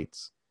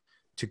templates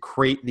to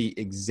create the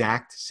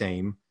exact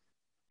same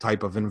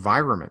type of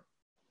environment.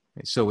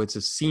 So it's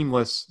a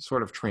seamless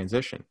sort of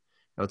transition.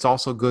 Now, it's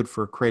also good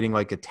for creating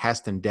like a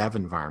test and dev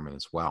environment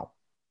as well.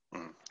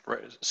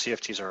 Right.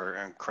 CFTs are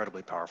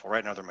incredibly powerful.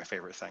 Right now, they're my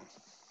favorite thing.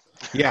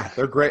 Yeah,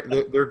 they're great.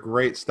 They're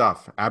great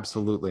stuff.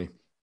 Absolutely.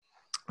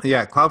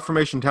 Yeah,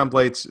 CloudFormation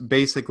templates,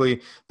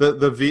 basically, the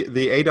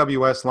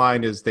AWS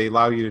line is they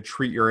allow you to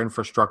treat your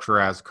infrastructure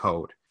as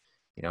code.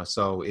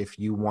 So if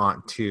you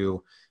want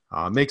to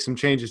make some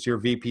changes to your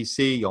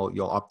VPC, you'll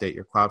update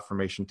your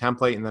CloudFormation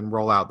template and then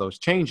roll out those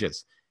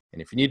changes.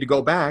 And if you need to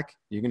go back,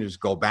 you can just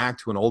go back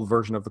to an old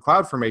version of the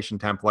CloudFormation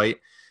template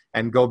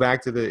and go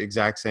back to the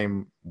exact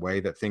same way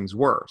that things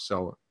were.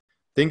 So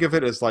think of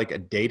it as like a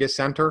data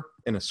center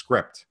in a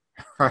script,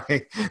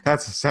 right?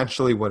 That's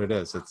essentially what it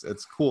is.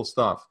 It's cool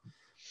stuff.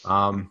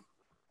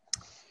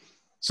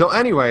 So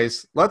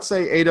anyways, let's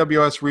say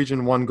AWS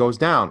Region 1 goes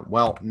down.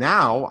 Well,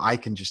 now I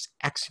can just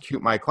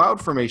execute my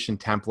CloudFormation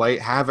template,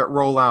 have it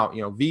roll out,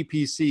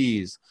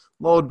 VPCs,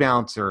 load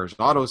balancers,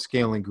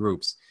 auto-scaling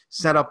groups,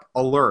 set up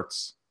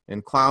alerts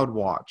in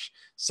CloudWatch,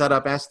 set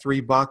up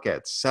S3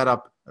 buckets, set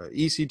up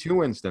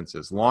EC2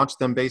 instances, launch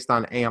them based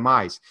on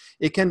AMIs.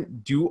 It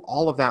can do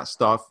all of that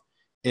stuff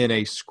in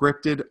a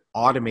scripted,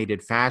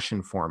 automated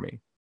fashion for me.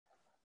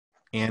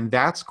 And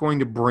that's going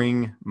to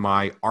bring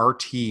my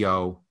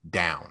RTO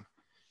down,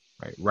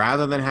 right?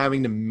 Rather than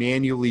having to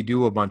manually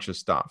do a bunch of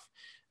stuff.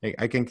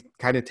 I can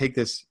kind of take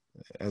this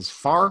as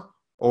far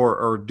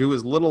or do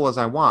as little as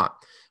I want.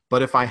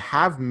 But if I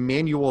have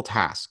manual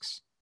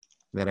tasks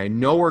that I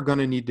know are going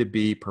to need to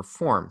be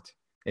performed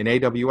in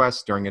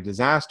AWS during a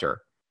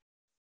disaster,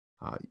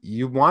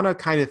 you want to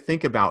kind of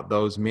think about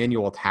those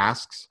manual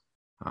tasks.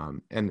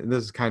 And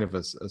this is kind of a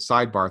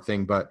sidebar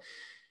thing, but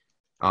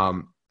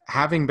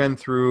having been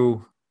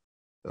through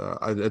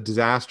a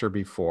disaster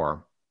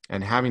before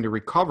and having to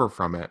recover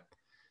from it,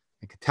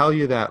 I can tell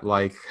you that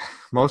like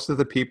most of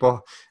the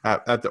people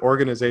at the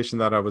organization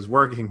that I was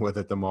working with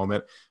at the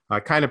moment, I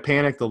kind of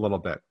panicked a little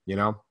bit,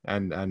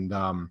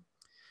 and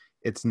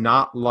it's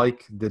not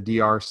like the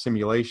DR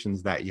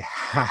simulations that you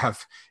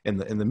have in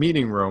the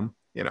meeting room.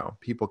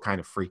 People kind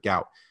of freak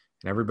out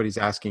and everybody's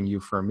asking you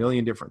for a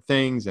million different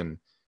things. And,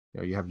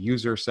 you have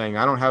users saying,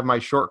 I don't have my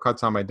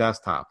shortcuts on my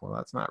desktop. Well,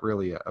 that's not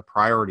really a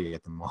priority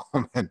at the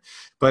moment,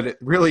 but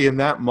really in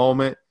that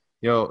moment,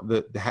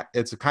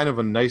 it's a kind of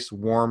a nice,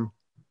 warm,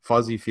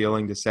 fuzzy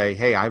feeling to say,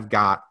 hey, I've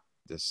got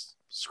this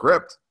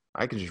script.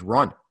 I can just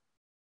run,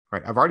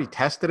 right? I've already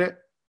tested it.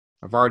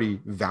 I've already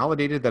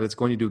validated that it's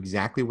going to do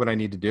exactly what I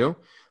need to do.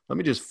 Let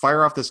me just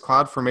fire off this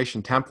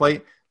CloudFormation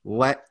template,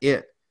 let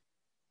it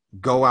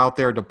go out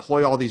there,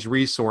 deploy all these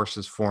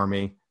resources for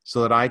me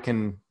so that I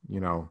can,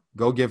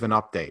 go give an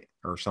update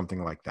or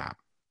something like that.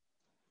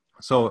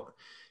 So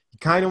you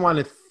kind of want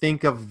to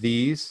think of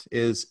these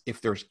as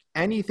if there's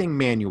anything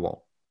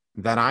manual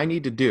that I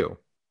need to do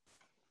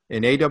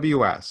in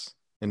AWS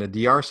in a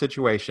DR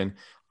situation,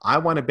 I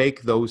want to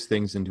bake those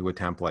things into a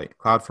template,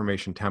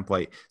 CloudFormation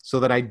template, so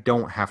that I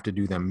don't have to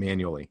do them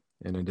manually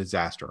in a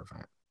disaster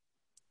event.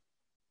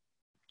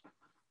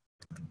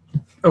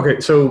 Okay,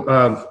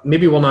 so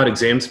maybe we'll not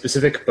exam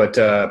specific, but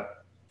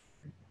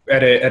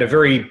at a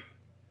very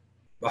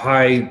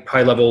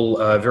high level,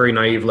 very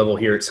naive level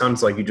here, it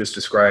sounds like you just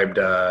described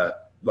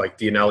like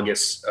the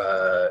analogous,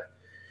 the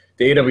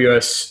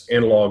AWS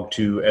analog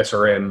to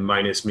SRM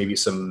minus maybe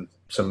some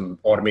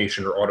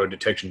automation or auto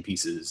detection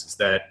pieces. Is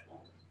that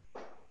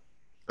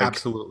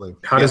absolutely?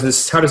 How does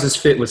this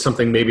fit with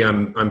something maybe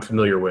I'm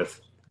familiar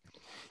with?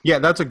 Yeah,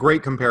 that's a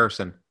great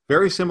comparison.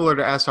 Very similar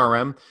to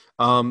SRM.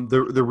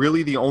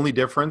 The only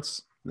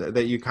difference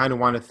that you kind of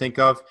want to think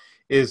of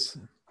is,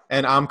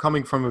 and I'm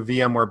coming from a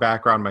VMware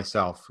background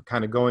myself,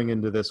 kind of going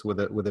into this with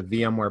a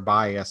VMware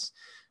bias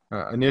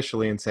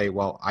initially and say,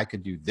 well, I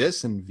could do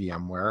this in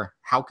VMware.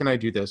 How can I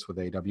do this with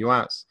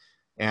AWS?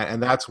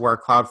 And that's where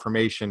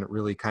CloudFormation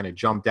really kind of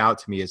jumped out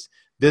to me, is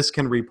this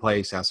can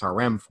replace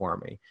SRM for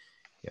me.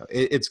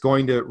 It's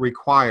going to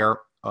require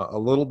a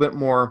little bit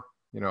more,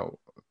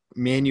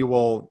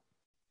 manual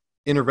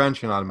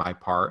intervention on my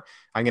part.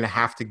 I'm going to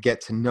have to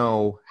get to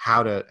know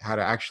how to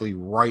actually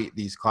write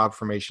these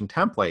CloudFormation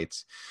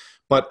templates.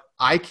 But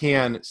I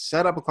can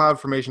set up a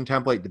CloudFormation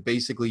template to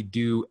basically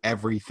do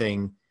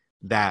everything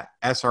that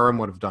SRM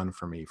would have done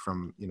for me,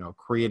 from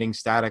creating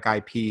static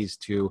IPs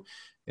to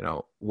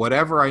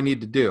whatever I need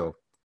to do.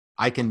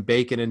 I can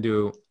bake it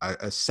into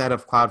a set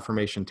of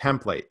CloudFormation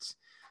templates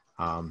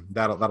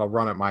that'll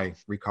run at my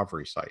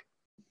recovery site.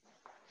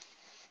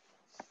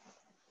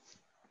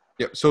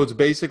 Yeah, so it's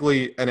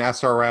basically an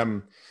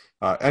SRM.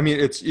 I mean,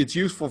 it's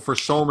useful for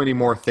so many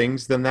more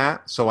things than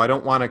that. So I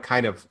don't want to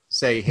kind of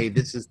say, hey,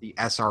 this is the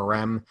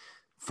SRM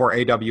for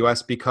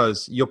AWS,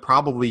 because you'll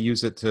probably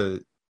use it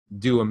to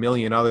do a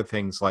million other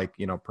things like,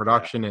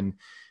 production and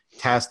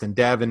test and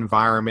dev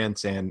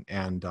environments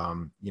and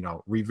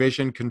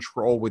revision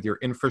control with your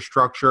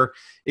infrastructure.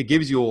 It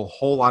gives you a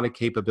whole lot of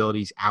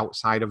capabilities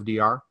outside of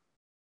DR.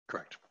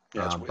 Correct.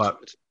 Yeah, there's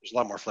a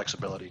lot more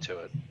flexibility to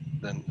it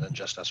than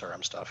just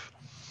SRM stuff.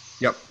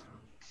 Yep.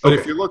 But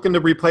if you're looking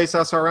to replace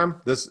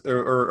SRM, this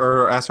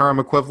or SRM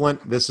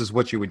equivalent, this is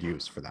what you would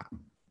use for that.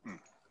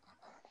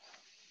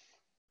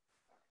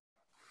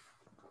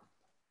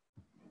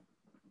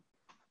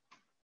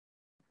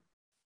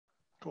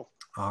 Cool.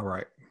 All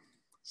right.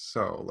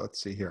 So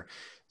let's see here.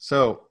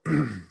 So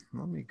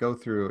let me go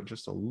through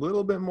just a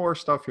little bit more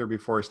stuff here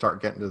before I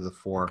start getting to the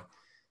 4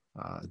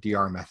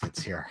 DR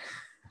methods here.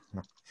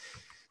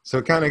 So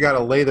kind of got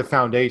to lay the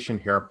foundation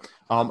here.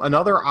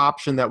 Another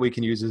option that we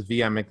can use is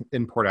VM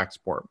import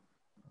export,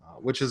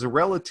 which is a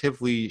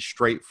relatively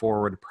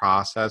straightforward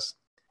process.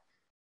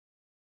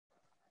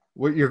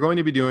 What you're going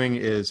to be doing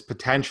is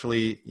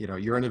potentially,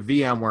 you're in a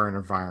VMware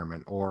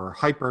environment or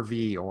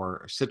Hyper-V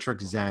or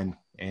Citrix Zen,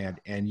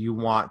 and you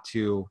want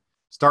to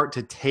start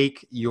to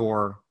take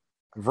your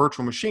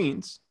virtual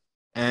machines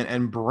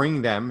and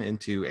bring them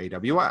into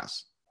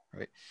AWS,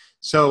 right?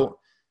 So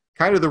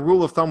kind of the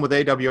rule of thumb with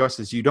AWS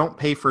is you don't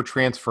pay for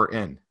transfer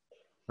in,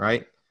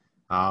 right?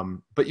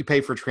 But you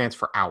pay for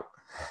transfer out.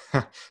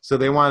 So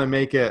they want to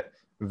make it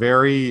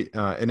very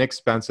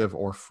inexpensive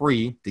or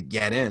free to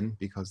get in,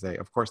 because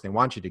of course they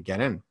want you to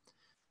get in.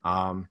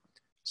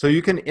 So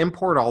you can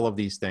import all of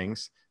these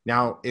things.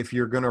 Now, if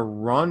you're going to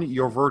run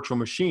your virtual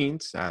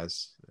machines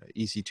as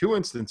EC2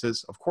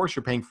 instances, of course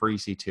you're paying for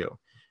EC2.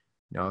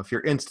 If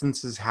your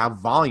instances have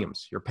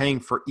volumes, you're paying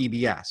for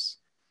EBS.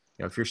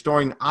 If you're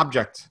storing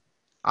objects,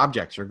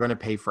 you're going to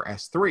pay for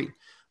S3.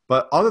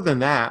 But other than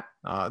that,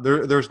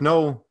 there's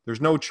no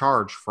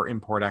charge for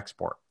import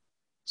export.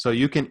 So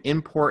you can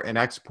import and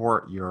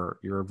export your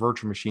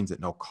virtual machines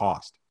at no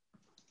cost.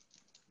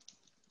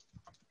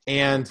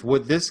 And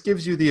what this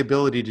gives you the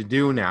ability to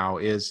do now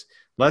is,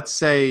 let's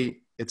say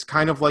it's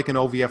kind of like an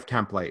OVF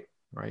template,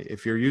 right?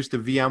 If you're used to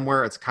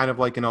VMware, it's kind of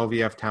like an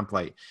OVF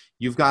template.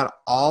 You've got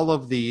all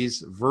of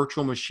these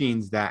virtual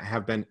machines that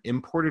have been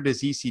imported as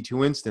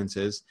EC2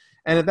 instances,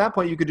 and at that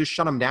point you could just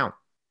shut them down,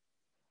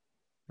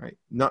 right?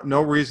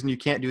 No reason you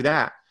can't do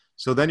that.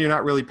 So then you're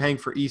not really paying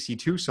for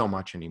EC2 so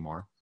much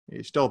anymore.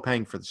 You're still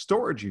paying for the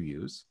storage you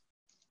use.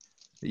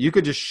 You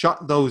could just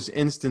shut those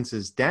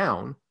instances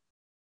down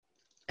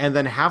and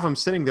then have them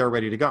sitting there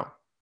ready to go.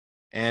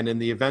 And in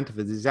the event of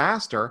a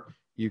disaster,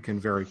 you can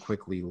very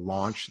quickly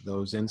launch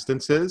those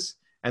instances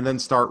and then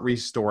start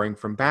restoring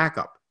from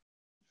backup,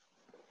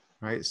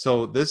 right?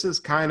 So this is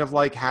kind of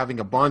like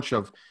having a bunch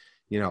of,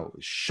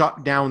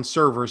 shut down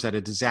servers at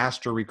a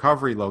disaster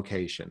recovery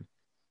location.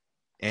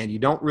 And you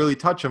don't really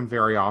touch them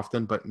very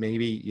often, but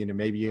maybe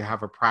you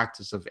have a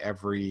practice of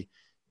every,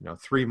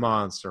 3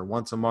 months or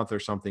once a month or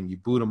something, you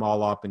boot them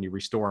all up and you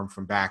restore them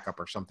from backup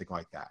or something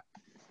like that.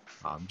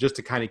 Just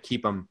to kind of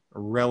keep them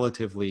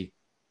relatively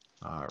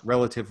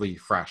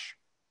fresh.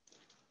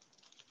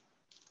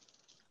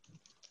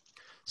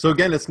 So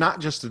again, it's not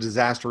just a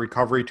disaster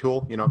recovery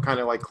tool, kind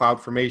of like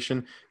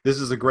CloudFormation. This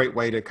is a great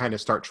way to kind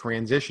of start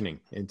transitioning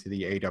into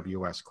the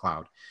AWS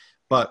cloud.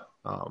 But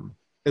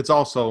it's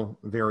also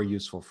very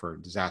useful for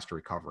disaster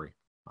recovery.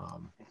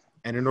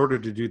 And in order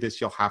to do this,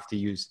 you'll have to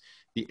use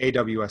the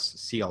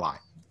AWS CLI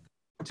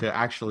to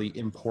actually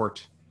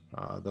import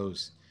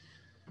those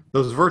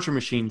virtual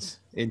machines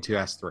into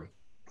S3.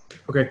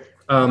 Okay.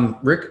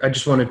 Rick, I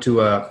just wanted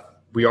to,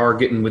 we are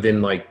getting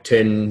within like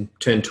 10,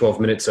 12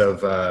 minutes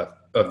of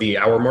the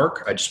hour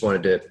mark. I just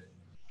wanted to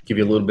give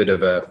you a little bit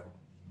of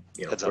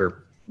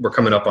we're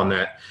coming up on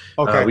that.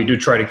 Okay. We do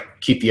try to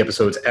keep the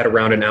episodes at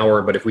around an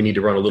hour, but if we need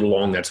to run a little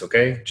long, that's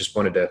okay. Just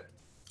wanted to,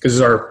 because this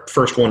is our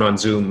first one on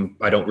Zoom.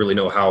 I don't really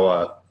know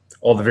how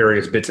all the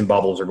various bits and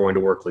bobbles are going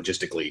to work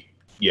logistically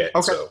yet.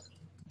 Okay. So.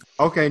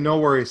 Okay, no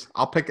worries.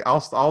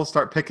 I'll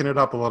start picking it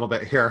up a little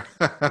bit here.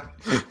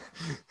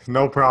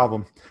 No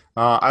problem.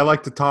 I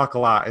like to talk a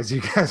lot, as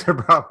you guys are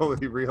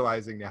probably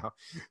realizing now.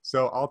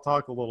 So I'll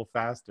talk a little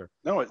faster.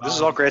 No, this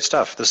is all great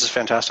stuff. This is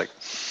fantastic.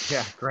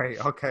 Yeah,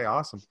 great. Okay,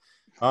 awesome.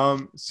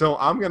 So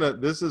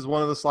this is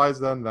one of the slides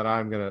then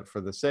that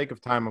for the sake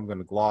of time, I'm going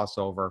to gloss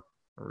over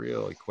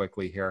really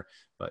quickly here.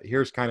 But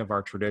here's kind of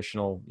our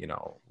traditional,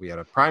 we had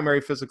a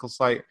primary physical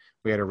site,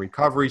 we had a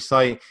recovery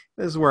site.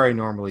 This is where I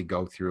normally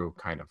go through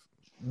kind of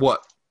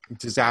what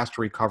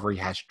disaster recovery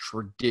has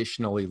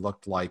traditionally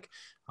looked like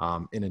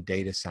in a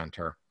data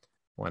center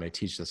when I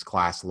teach this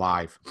class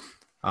live.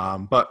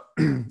 But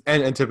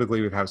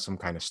typically we have some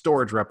kind of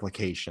storage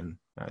replication,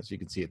 as you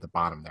can see at the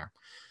bottom there.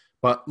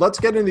 But let's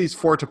get into these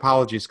 4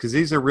 topologies, because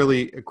these are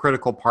really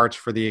critical parts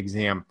for the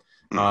exam.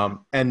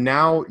 And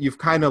now you've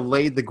kind of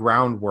laid the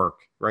groundwork,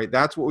 right?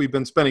 That's what we've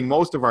been spending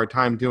most of our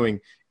time doing,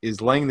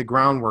 is laying the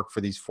groundwork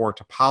for these 4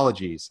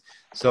 topologies.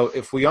 So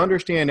if we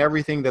understand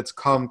everything that's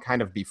come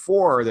kind of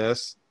before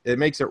this, it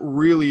makes it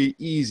really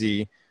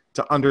easy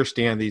to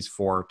understand these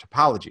 4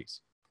 topologies.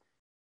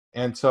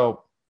 And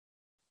so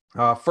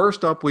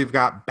first up, we've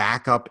got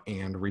backup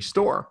and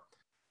restore.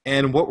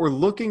 And what we're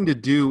looking to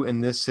do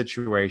in this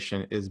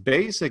situation is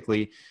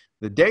basically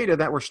the data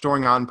that we're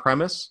storing on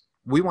premise,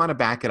 we want to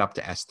back it up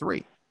to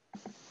S3.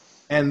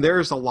 And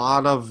there's a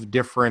lot of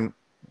different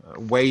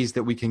ways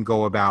that we can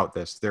go about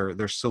this.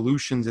 There's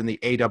solutions in the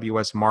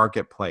AWS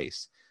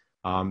marketplace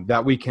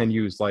that we can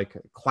use, like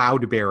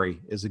Cloudberry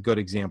is a good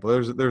example.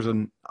 There's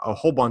a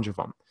whole bunch of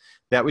them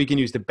that we can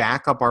use to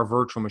back up our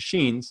virtual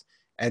machines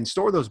and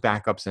store those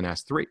backups in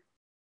S3.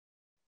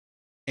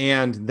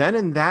 And then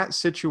in that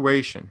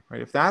situation,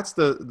 right, if that's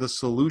the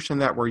solution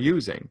that we're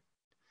using,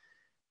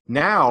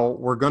 now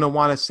we're going to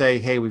want to say,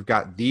 hey, we've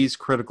got these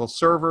critical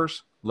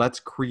servers. Let's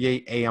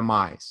create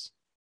AMIs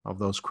of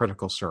those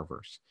critical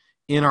servers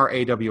in our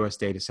AWS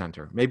data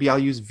center. Maybe I'll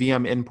use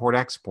VM import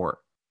export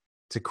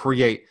to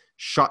create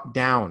shut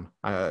down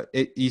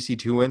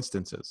EC2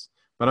 instances.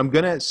 But I'm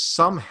going to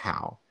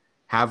somehow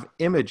have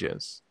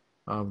images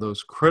of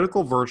those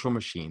critical virtual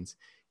machines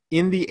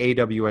in the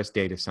AWS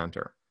data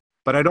center.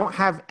 But I don't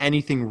have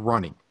anything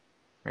running.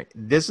 Right?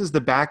 This is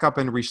the backup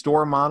and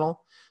restore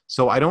model.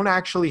 So I don't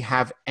actually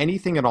have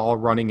anything at all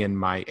running in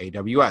my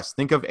AWS.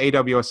 Think of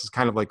AWS as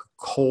kind of like a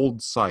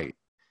cold site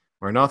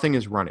where nothing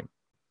is running.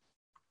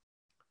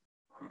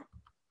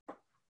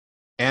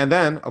 And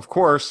then, of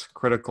course,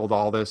 critical to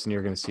all this, and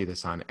you're going to see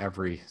this on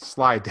every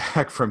slide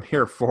deck from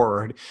here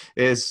forward,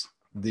 is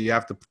you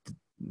have to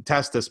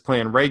test this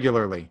plan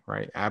regularly,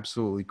 right?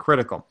 Absolutely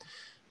critical.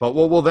 But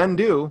what we'll then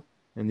do,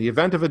 in the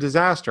event of a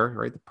disaster,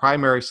 right, the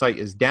primary site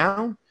is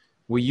down,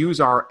 we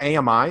use our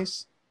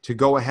AMIs to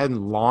go ahead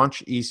and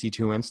launch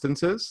EC2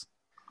 instances.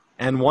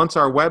 And once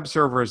our web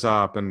server is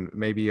up and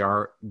maybe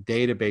our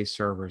database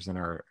servers and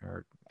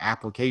our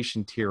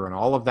application tier and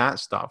all of that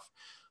stuff,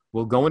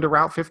 we'll go into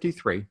Route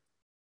 53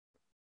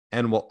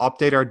 and we'll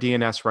update our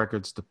DNS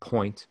records to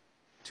point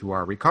to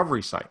our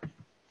recovery site.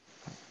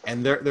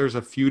 And there's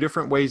a few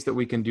different ways that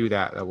we can do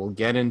that we'll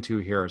get into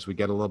here as we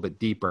get a little bit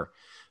deeper.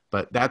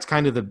 But that's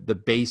kind of the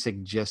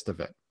basic gist of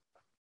it.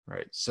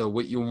 Right. So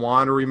what you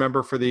want to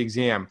remember for the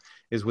exam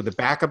is with the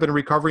backup and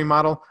recovery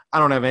model, I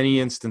don't have any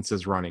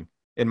instances running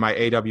in my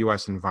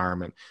AWS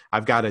environment.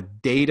 I've got a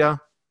data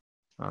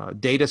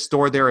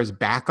stored there as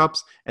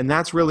backups, and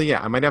that's really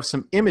it. I might have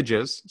some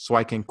images so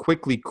I can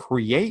quickly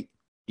create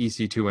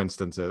EC2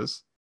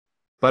 instances,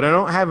 but I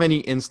don't have any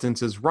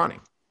instances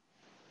running.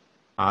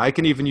 I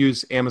can even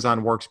use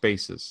Amazon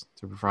Workspaces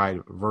to provide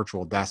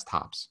virtual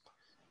desktops.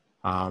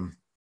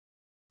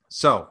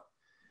 So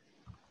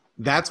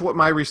that's what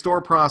my restore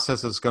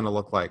process is going to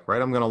look like,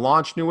 right? I'm going to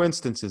launch new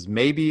instances.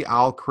 Maybe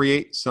I'll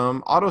create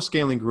some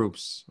auto-scaling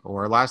groups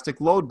or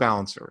elastic load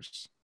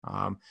balancers.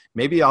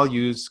 Maybe I'll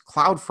use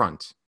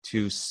CloudFront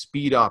to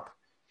speed up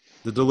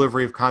the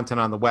delivery of content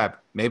on the web.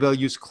 Maybe I'll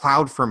use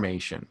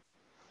CloudFormation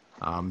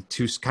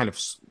to kind of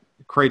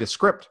create a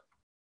script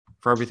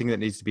for everything that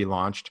needs to be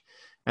launched.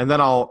 And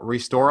then I'll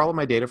restore all of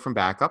my data from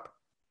backup,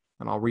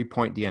 and I'll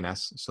repoint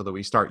DNS so that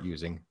we start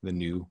using the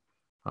new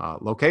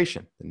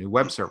location, the new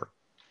web server.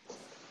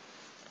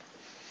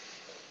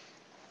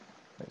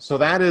 So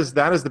that is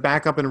the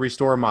backup and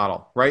restore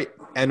model, right?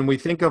 And we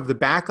think of the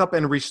backup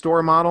and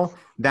restore model,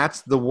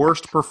 that's the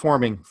worst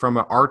performing from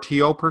an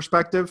RTO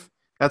perspective.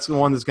 That's the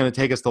one that's going to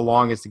take us the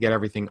longest to get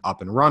everything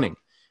up and running.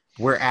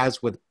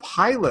 Whereas with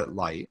Pilot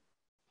Lite,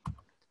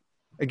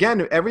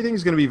 again,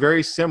 everything's going to be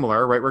very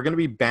similar, right? We're going to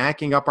be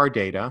backing up our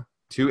data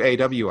to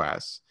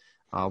AWS.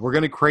 We're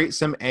going to create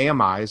some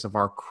AMIs of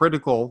our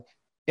critical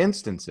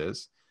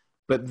instances.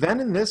 But then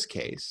in this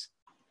case,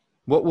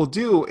 what we'll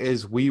do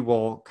is we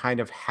will kind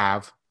of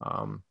have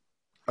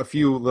a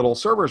few little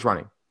servers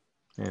running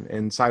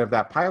inside of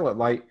that Pilot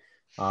Lite,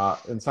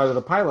 inside of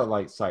the Pilot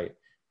Lite site,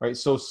 right?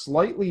 So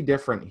slightly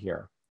different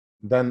here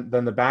than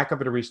the backup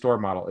and restore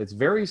model. It's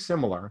very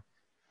similar,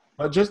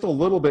 but just a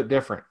little bit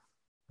different,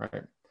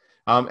 right?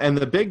 And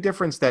the big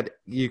difference that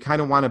you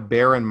kind of want to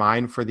bear in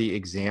mind for the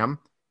exam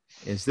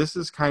is this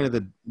is kind of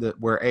the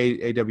where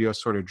AWS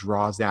sort of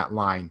draws that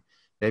line.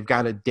 They've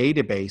got a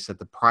database at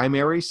the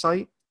primary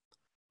site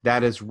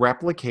that is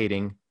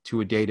replicating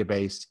to a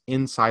database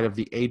inside of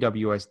the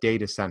AWS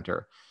data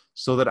center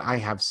so that I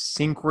have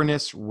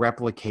synchronous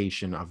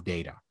replication of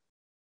data.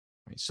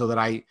 Right? So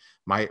that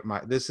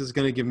this is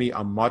going to give me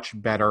a much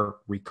better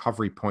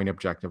recovery point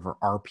objective, or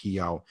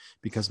RPO,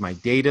 because my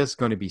data is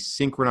going to be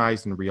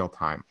synchronized in real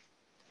time.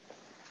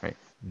 Right?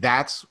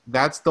 That's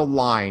the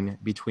line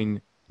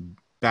between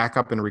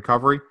backup and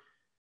recovery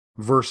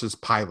versus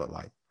Pilot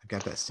Lite. I've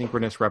got that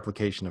synchronous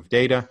replication of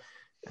data,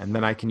 and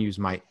then I can use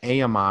my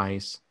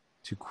AMIs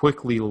to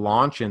quickly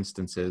launch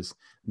instances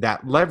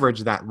that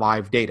leverage that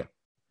live data.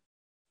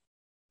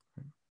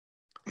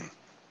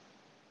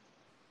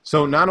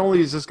 So not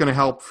only is this going to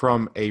help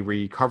from a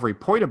recovery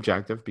point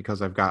objective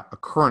because I've got a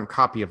current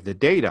copy of the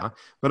data,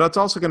 but it's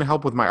also going to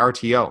help with my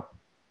RTO,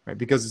 right?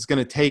 Because it's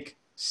going to take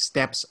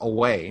steps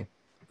away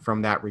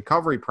from that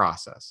recovery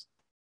process.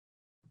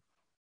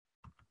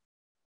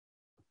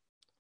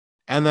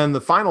 And then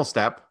the final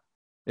step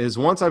is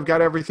once I've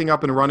got everything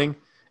up and running,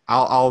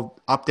 I'll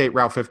update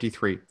Route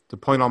 53 to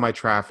point all my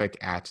traffic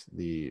at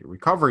the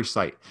recovery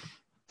site.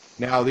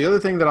 Now, the other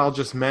thing that I'll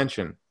just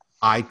mention,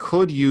 I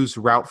could use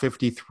Route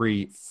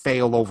 53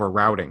 failover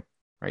routing,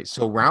 right?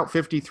 So Route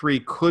 53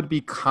 could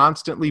be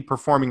constantly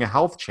performing a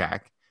health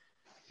check.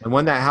 And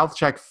when that health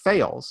check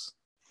fails,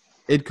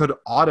 it could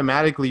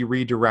automatically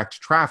redirect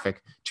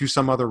traffic to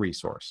some other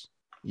resource.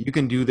 You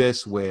can do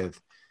this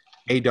with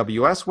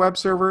AWS web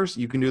servers.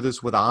 You can do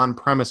this with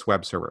on-premise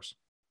web servers.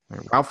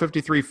 Right? Route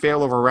 53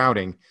 failover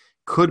routing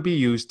could be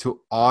used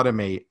to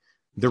automate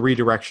the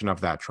redirection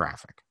of that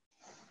traffic.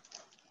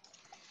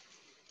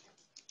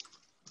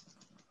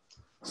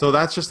 So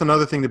that's just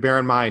another thing to bear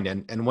in mind.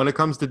 And when it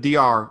comes to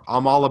DR,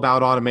 I'm all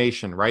about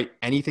automation, right?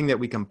 Anything that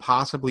we can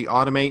possibly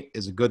automate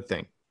is a good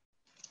thing.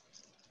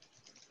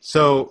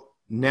 So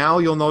now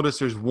you'll notice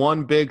there's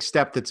one big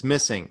step that's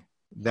missing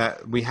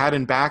that we had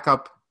in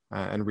backup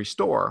and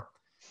restore.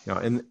 You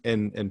know,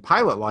 in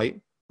Pilot Light,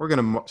 we're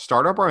going to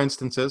start up our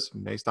instances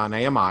based on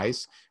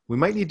AMIs. We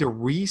might need to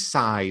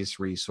resize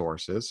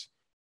resources,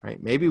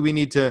 right? Maybe we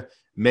need to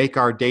make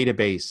our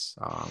database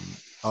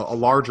a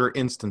larger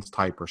instance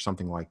type or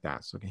something like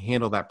that so it can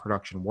handle that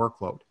production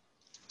workload.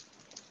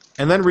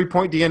 And then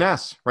repoint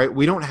DNS, right?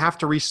 We don't have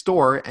to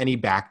restore any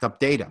backed up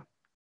data.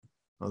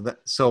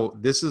 So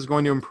this is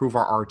going to improve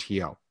our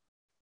RTO,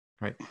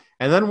 right?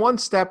 And then one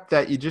step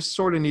that you just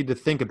sort of need to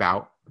think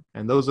about,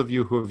 and those of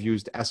you who have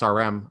used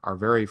SRM are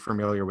very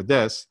familiar with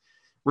this,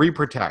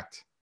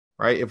 reprotect,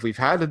 right? If we've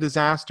had a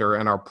disaster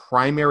and our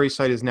primary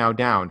site is now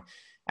down,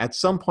 at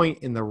some point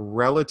in the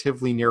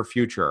relatively near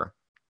future,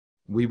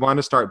 we want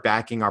to start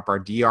backing up our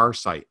DR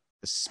site,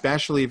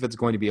 especially if it's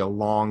going to be a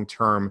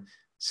long-term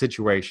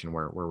situation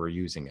where we're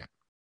using it.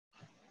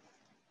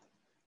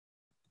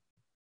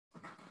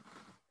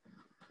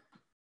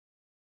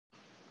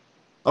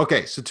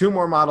 Okay, so two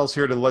more models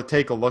here to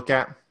take a look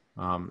at,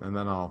 and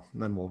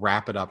then we'll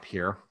wrap it up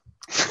here.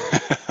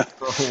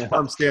 So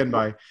on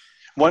standby.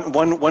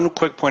 One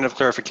quick point of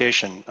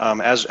clarification.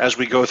 As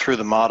we go through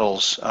the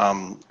models,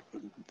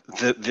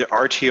 the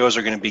RTOs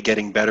are going to be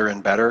getting better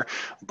and better,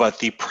 but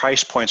the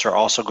price points are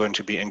also going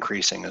to be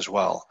increasing as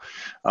well.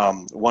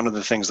 One of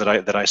the things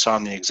that I saw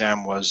in the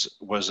exam was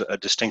a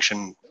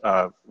distinction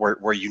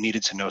where you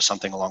needed to know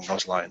something along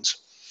those lines.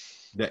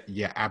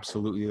 Yeah,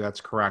 absolutely.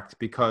 That's correct.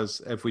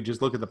 Because if we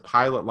just look at the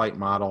Pilot Light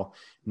model,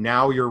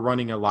 now you're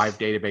running a live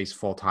database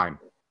full time,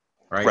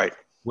 right? Right.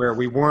 Where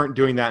we weren't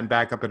doing that in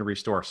backup and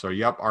restore. So,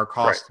 yep, our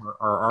costs Right.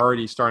 are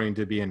already starting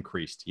to be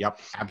increased. Yep,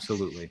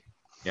 absolutely.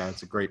 Yeah,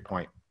 that's a great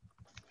point.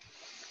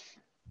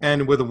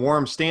 And with a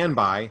warm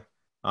standby,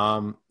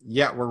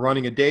 yeah, we're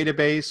running a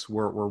database.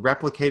 We're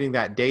replicating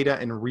that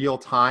data in real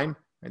time.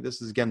 And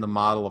this is, again, the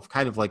model of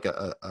kind of like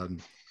a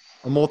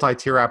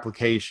multi-tier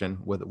application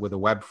with a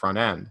web front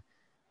end.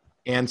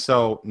 And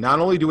so not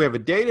only do we have a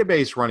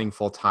database running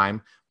full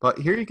time, but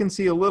here you can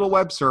see a little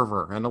web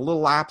server and a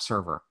little app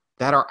server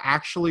that are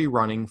actually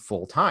running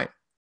full time.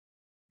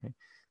 Okay.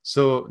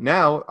 So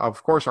now,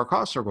 of course, our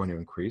costs are going to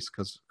increase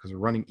because we're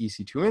running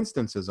EC2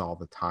 instances all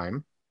the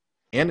time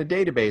and a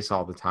database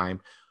all the time.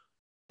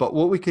 But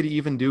what we could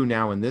even do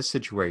now in this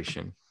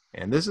situation,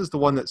 and this is the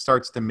one that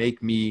starts to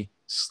make me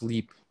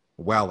sleep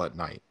well at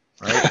night,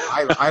 right?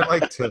 I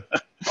like to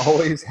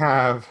always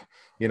have,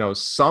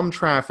 some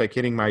traffic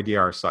hitting my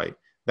DR site.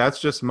 That's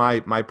just my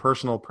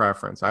personal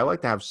preference. I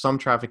like to have some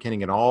traffic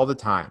hitting it all the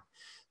time.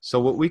 So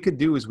what we could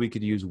do is we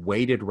could use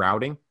weighted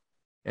routing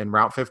in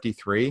Route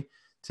 53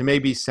 to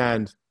maybe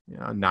send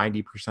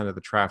 90% of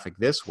the traffic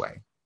this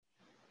way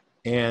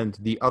and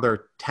the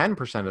other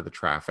 10% of the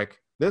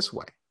traffic this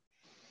way.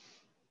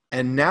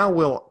 And now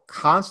we'll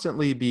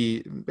constantly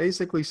be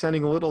basically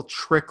sending a little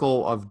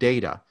trickle of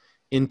data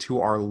into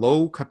our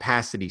low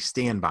capacity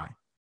standby.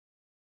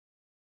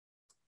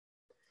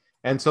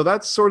 And so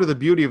that's sort of the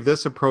beauty of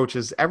this approach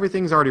is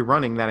everything's already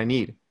running that I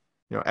need.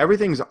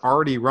 Everything's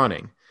already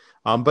running,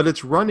 but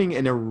it's running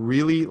in a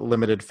really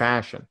limited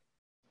fashion.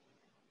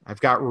 I've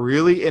got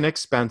really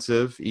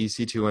inexpensive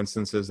EC2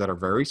 instances that are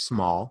very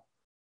small,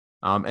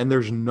 and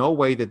there's no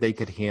way that they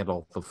could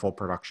handle the full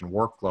production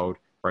workload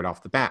right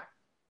off the bat.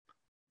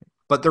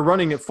 But they're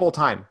running it full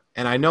time,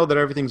 and I know that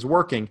everything's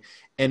working.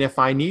 And if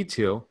I need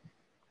to,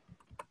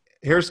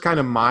 here's kind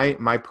of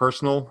my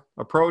personal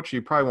approach.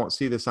 You probably won't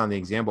see this on the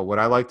exam, but what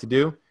I like to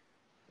do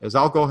is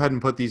I'll go ahead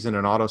and put these in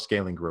an auto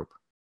scaling group,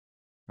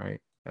 right?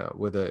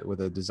 With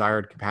a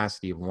desired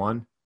capacity of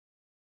 1.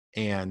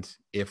 And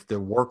if the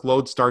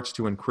workload starts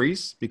to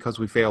increase because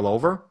we fail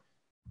over,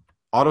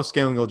 auto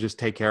scaling will just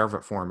take care of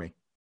it for me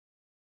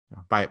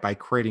by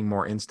creating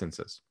more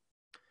instances.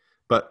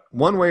 But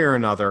one way or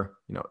another,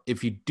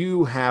 if you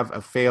do have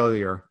a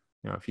failure,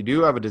 if you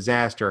do have a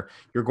disaster,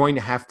 you're going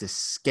to have to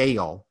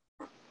scale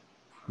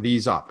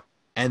these up.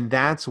 And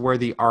that's where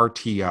the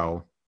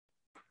RTO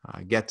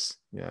gets,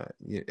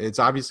 it's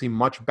obviously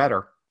much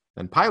better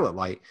than Pilot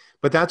Light,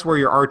 but that's where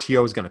your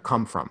RTO is going to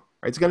come from.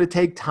 Right? It's going to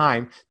take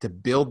time to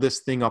build this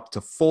thing up to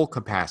full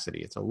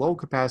capacity. It's a low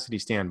capacity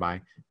standby.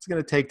 It's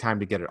going to take time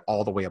to get it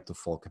all the way up to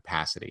full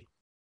capacity.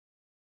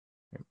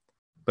 Right?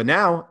 But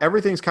now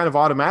everything's kind of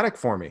automatic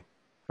for me.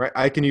 Right?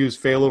 I can use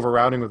failover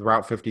routing with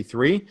Route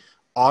 53.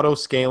 Auto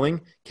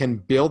scaling can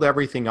build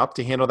everything up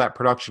to handle that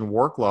production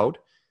workload.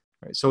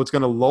 Right? So it's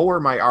going to lower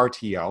my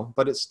RTO,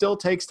 but it still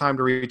takes time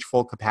to reach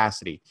full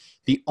capacity.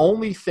 The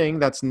only thing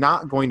that's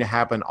not going to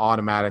happen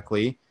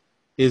automatically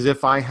is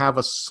if I have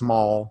a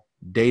small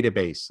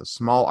database, a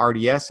small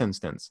RDS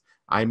instance.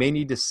 I may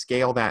need to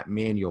scale that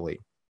manually,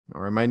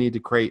 or I might need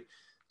to create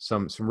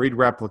some read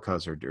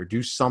replicas or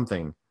do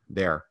something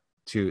there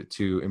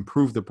to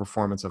improve the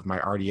performance of my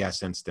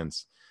RDS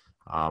instance.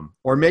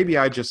 Or maybe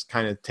I just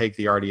kind of take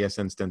the RDS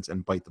instance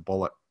and bite the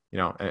bullet,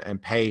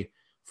 and pay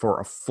for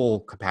a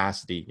full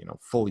capacity,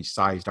 fully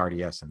sized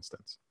RDS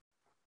instance.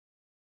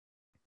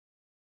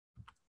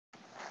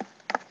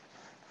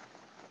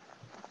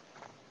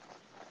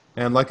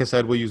 And like I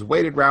said, we'll use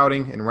weighted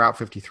routing in Route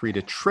 53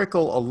 to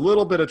trickle a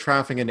little bit of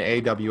traffic into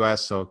AWS.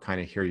 So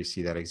kind of here you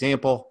see that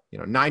example,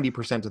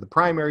 90% to the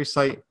primary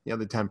site, the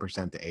other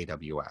 10% to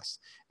AWS.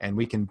 And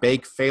we can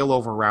bake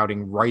failover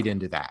routing right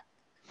into that.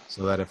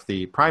 So that if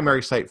the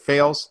primary site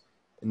fails,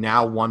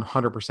 now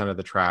 100% of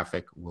the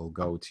traffic will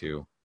go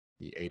to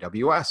the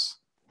AWS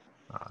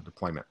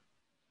deployment.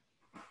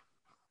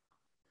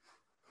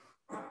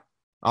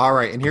 All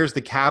right, and here's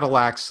the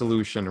Cadillac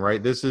solution,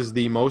 right? This is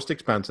the most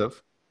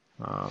expensive.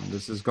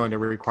 This is going to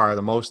require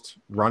the most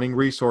running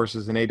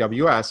resources in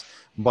AWS,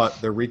 but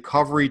the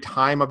recovery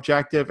time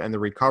objective and the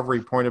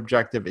recovery point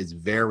objective is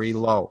very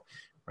low.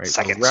 Right?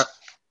 Seconds.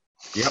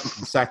 Yep,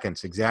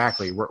 seconds,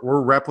 exactly. We're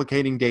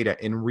replicating data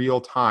in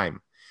real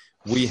time.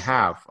 We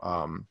have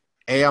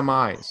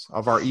AMIs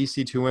of our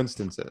EC2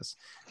 instances.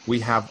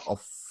 We have a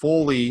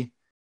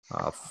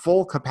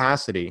full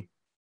capacity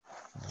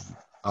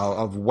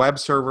of web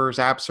servers,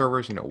 app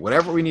servers,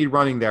 whatever we need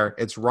running there,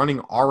 it's running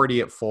already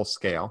at full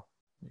scale.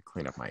 Let me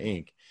clean up my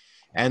ink.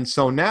 And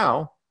so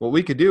now what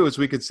we could do is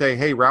we could say,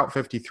 hey, Route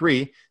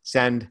 53,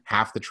 send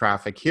half the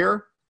traffic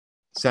here,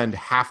 send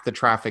half the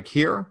traffic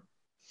here.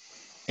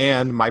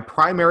 And my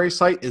primary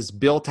site is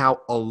built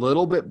out a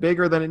little bit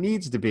bigger than it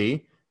needs to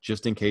be,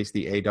 just in case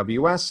the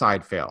AWS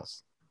side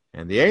fails.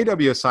 And the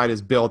AWS side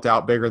is built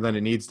out bigger than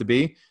it needs to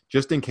be,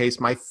 just in case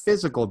my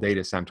physical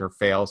data center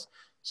fails.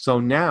 So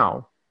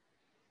now,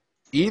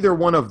 either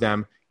one of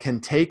them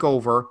can take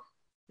over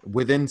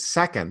within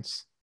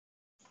seconds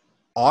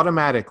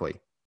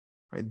automatically.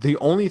 Right? The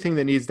only thing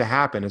that needs to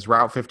happen is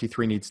Route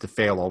 53 needs to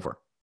fail over.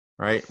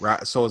 Right?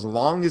 So as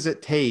long as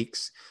it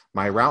takes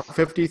my Route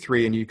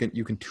 53, and you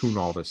can tune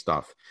all this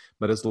stuff,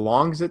 but as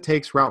long as it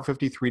takes Route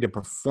 53 to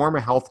perform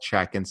a health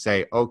check and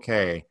say,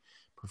 okay,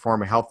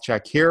 perform a health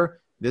check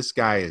here, this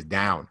guy is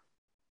down.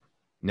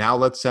 Now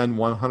let's send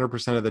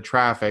 100% of the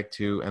traffic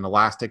to an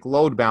elastic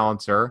load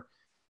balancer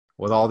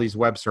with all these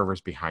web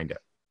servers behind it.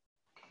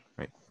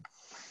 Right?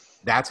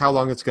 That's how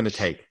long it's going to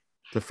take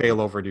to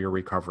fail over to your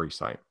recovery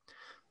site.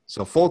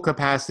 So full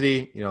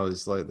capacity,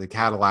 is like the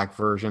Cadillac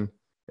version.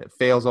 It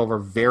fails over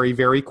very,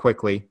 very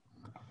quickly.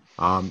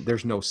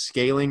 There's no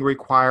scaling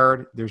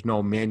required. There's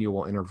no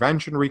manual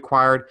intervention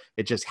required.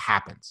 It just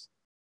happens,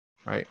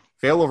 right?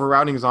 Failover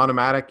routing is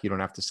automatic. You don't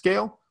have to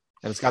scale,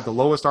 and it's got the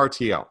lowest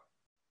RTO.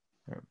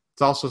 Right?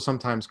 It's also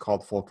sometimes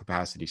called full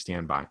capacity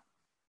standby.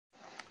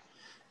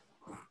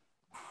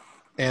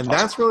 And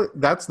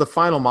that's the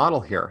final model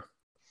here.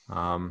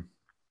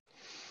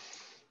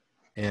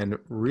 And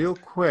real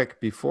quick,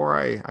 before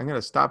I'm going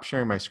to stop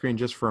sharing my screen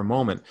just for a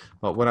moment,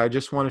 but what I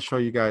just want to show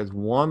you guys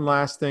one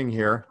last thing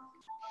here,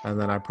 and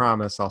then I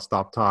promise I'll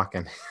stop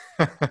talking.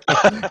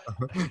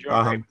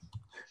 The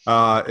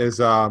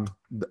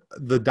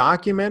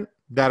document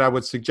that I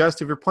would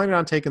suggest if you're planning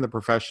on taking the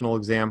professional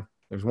exam,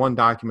 there's one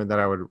document that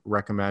I would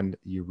recommend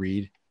you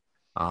read.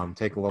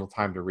 Take a little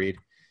time to read.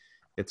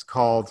 It's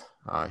called,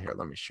 here,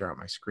 let me share out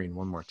my screen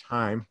one more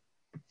time.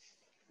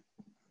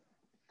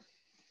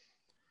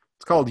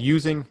 It's called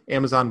Using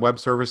Amazon Web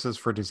Services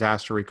for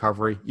Disaster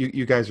Recovery.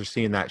 You guys are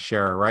seeing that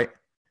share, right?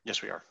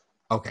 Yes, we are.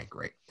 Okay,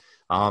 great.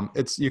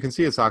 You can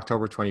see it's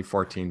October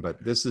 2014,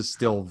 but this is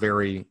still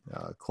very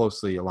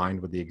closely aligned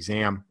with the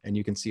exam. And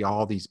you can see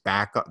all these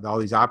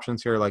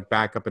options here, like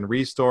backup and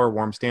restore,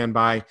 warm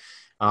standby.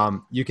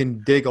 You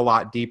can dig a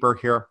lot deeper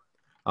here.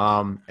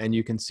 And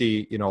you can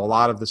see, a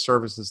lot of the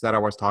services that I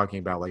was talking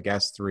about, like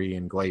S3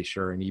 and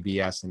Glacier and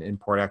EBS and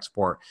import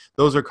export,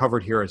 those are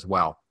covered here as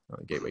well.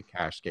 Gateway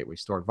cache, gateway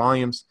stored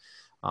volumes.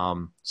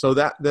 So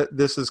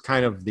this is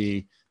kind of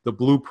the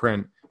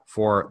blueprint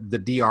for the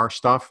DR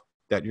stuff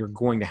that you're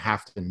going to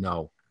have to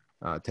know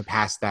to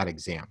pass that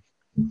exam.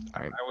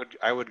 Right.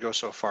 I would go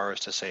so far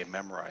as to say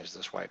memorize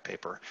this white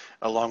paper,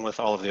 along with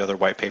all of the other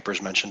white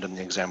papers mentioned in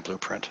the exam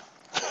blueprint.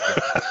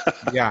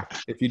 Yeah,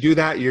 if you do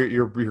that,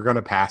 you're going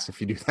to pass.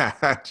 If you do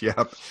that,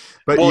 yep.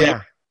 But well,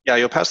 yeah. Yeah,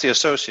 you'll pass the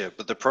associate,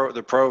 but the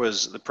pro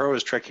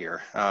is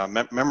trickier.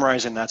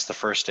 Memorizing, that's the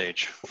first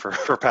stage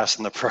for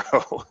passing the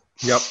pro.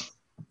 Yep.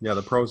 Yeah,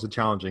 the pro is a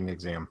challenging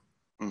exam.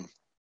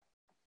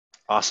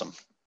 Awesome.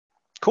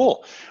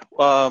 Cool.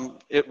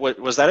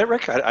 Was that it,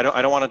 Rick? I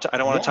don't want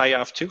to tie you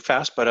off too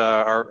fast, but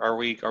are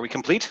we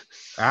complete?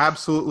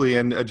 Absolutely.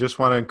 And I just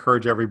want to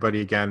encourage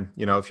everybody again,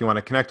 if you want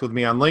to connect with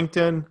me on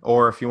LinkedIn,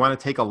 or if you want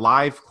to take a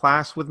live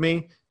class with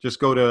me, just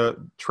go to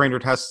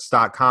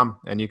trainertests.com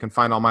and you can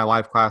find all my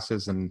live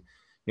classes, and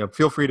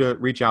feel free to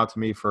reach out to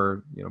me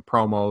for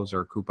promos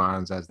or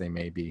coupons as they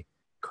may be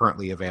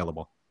currently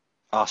available.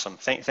 Awesome.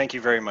 Thank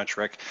you very much,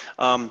 Rick.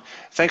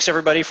 Thanks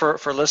everybody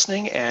for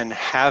listening, and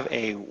have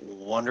a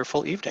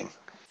wonderful evening.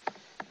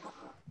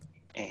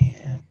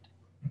 And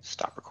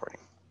stop recording.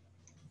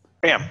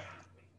 Bam.